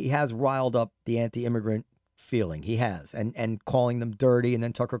riled up the anti-immigrant feeling. He has, and calling them dirty, and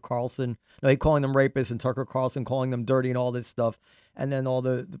then Tucker Carlson, calling them rapists, and Tucker Carlson calling them dirty, and all this stuff, and then all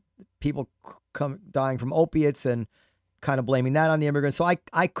the people dying from opiates, and kind of blaming that on the immigrants. So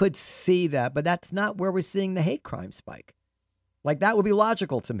I could see that, but that's not where we're seeing the hate crime spike. Like that would be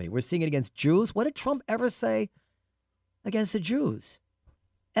logical to me. We're seeing it against Jews. What did Trump ever say against the Jews?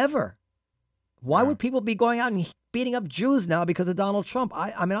 Ever? Why would people be going out and beating up Jews now because of Donald Trump?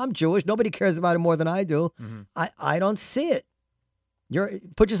 I mean, I'm Jewish. Nobody cares about it more than I do. Mm-hmm. I don't see it.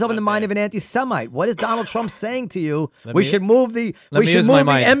 Put yourself in the mind of an anti-Semite. What is Donald Trump saying to you? We should move the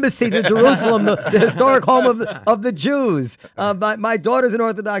embassy to Jerusalem, the historic home of the Jews. My daughter's an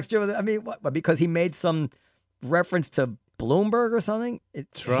Orthodox Jew. I mean, what? Because he made some reference to Bloomberg or something?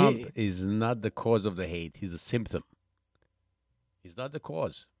 Trump is not the cause of the hate. He's a symptom. He's not the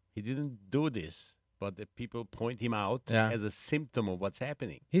cause. He didn't do this, but the people point him out as a symptom of what's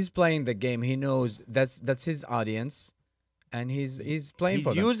happening. He's playing the game. He knows that's his audience, and he's playing for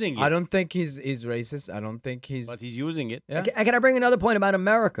them. He's using it. I don't think he's racist. I don't think he's... But he's using it. Yeah. Can I bring another point about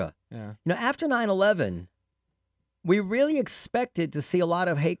America? Yeah. After 9/11, we really expected to see a lot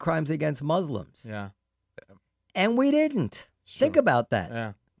of hate crimes against Muslims. Yeah. And we didn't. Sure. Think about that.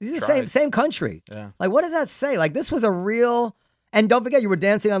 Yeah. This is the same country. Yeah. Like, what does that say? Like, this was a real... And don't forget, you were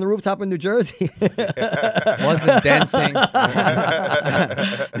dancing on the rooftop in New Jersey. Wasn't dancing.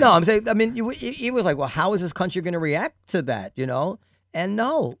 No, I'm saying, I mean, he was like, well, how is this country going to react to that, you know? And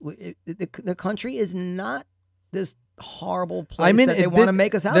no, the country is not this horrible place that they want to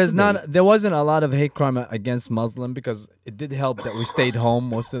make us out to be. There wasn't a lot of hate crime against Muslim because it did help that we stayed home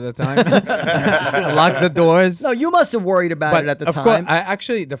most of the time. Locked the doors. No, you must have worried about it at the time. Of course,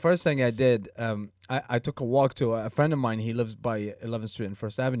 the first thing I did, I took a walk to a friend of mine. He lives by 11th Street and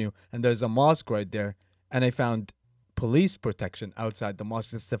 1st Avenue, and there's a mosque right there. And I found police protection outside the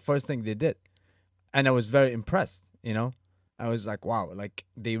mosque. It's the first thing they did. And I was very impressed, you know. I was like, wow, like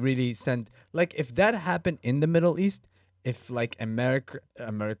they really sent, like if that happened in the Middle East, if like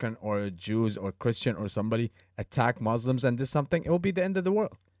American or Jews or Christian or somebody attack Muslims and do something, it will be the end of the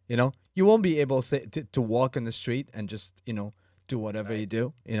world. You know, you won't be able to walk in the street and just, you know, do whatever you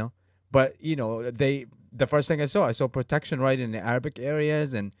do, you know. But, you know, the first thing I saw protection right in the Arabic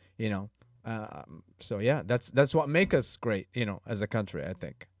areas and, you know, so yeah, that's what makes us great, you know, as a country, I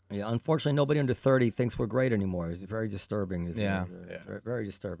think. Yeah, unfortunately, nobody under 30 thinks we're great anymore. It's very disturbing. Yeah. Very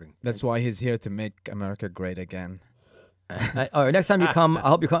disturbing. That's why he's here to make America great again. All right, next time you come, I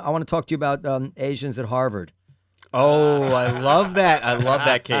hope you come. I want to talk to you about Asians at Harvard. Oh, I love that. I love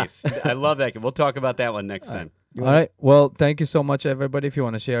that case. I love that case. We'll talk about that one next time. All right. Well, thank you so much, everybody. If you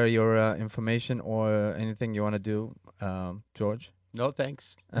want to share your information or anything you want to do, George. No,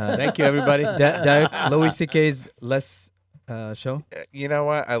 thanks. Thank you, everybody. Derek, Louis C.K.'s less show. You know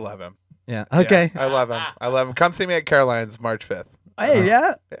what? I love him. Yeah. Okay. Yeah, I love him. Come see me at Caroline's March 5th. Hey,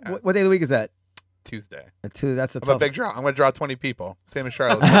 yeah? What day of the week is that? Tuesday. That's a big draw. I'm going to draw 20 people. Same as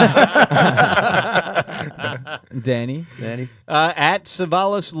Charlotte. Danny. At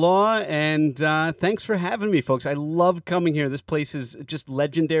Cevallos Law, and thanks for having me, folks. I love coming here. This place is just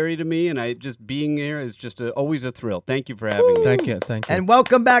legendary to me, and just being here is just always a thrill. Thank you for having me. Thank you. And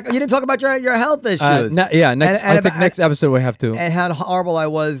welcome back. You didn't talk about your health issues. Next episode we have to. And how horrible I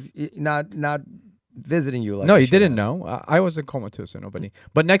was not visiting you. Like no, you didn't know. I was in coma too, so nobody.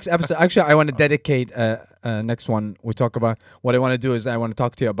 But next episode, actually, I want to dedicate next one. We talk about what I want to do is I want to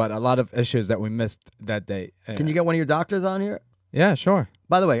talk to you about a lot of issues that we missed that day. Can you get one of your doctors on here? Yeah, sure.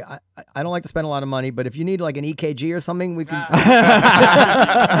 By the way, I don't like to spend a lot of money, but if you need like an EKG or something, we can.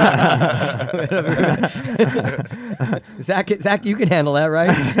 Zach, you can handle that,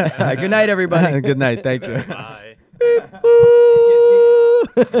 right? Good night, everybody. Good night. Thank you. Bye.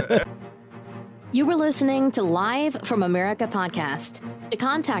 You were listening to Live from America podcast. To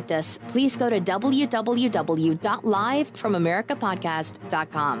contact us, please go to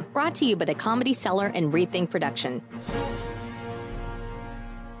www.livefromamericapodcast.com. Brought to you by the Comedy Cellar and Rethink Production.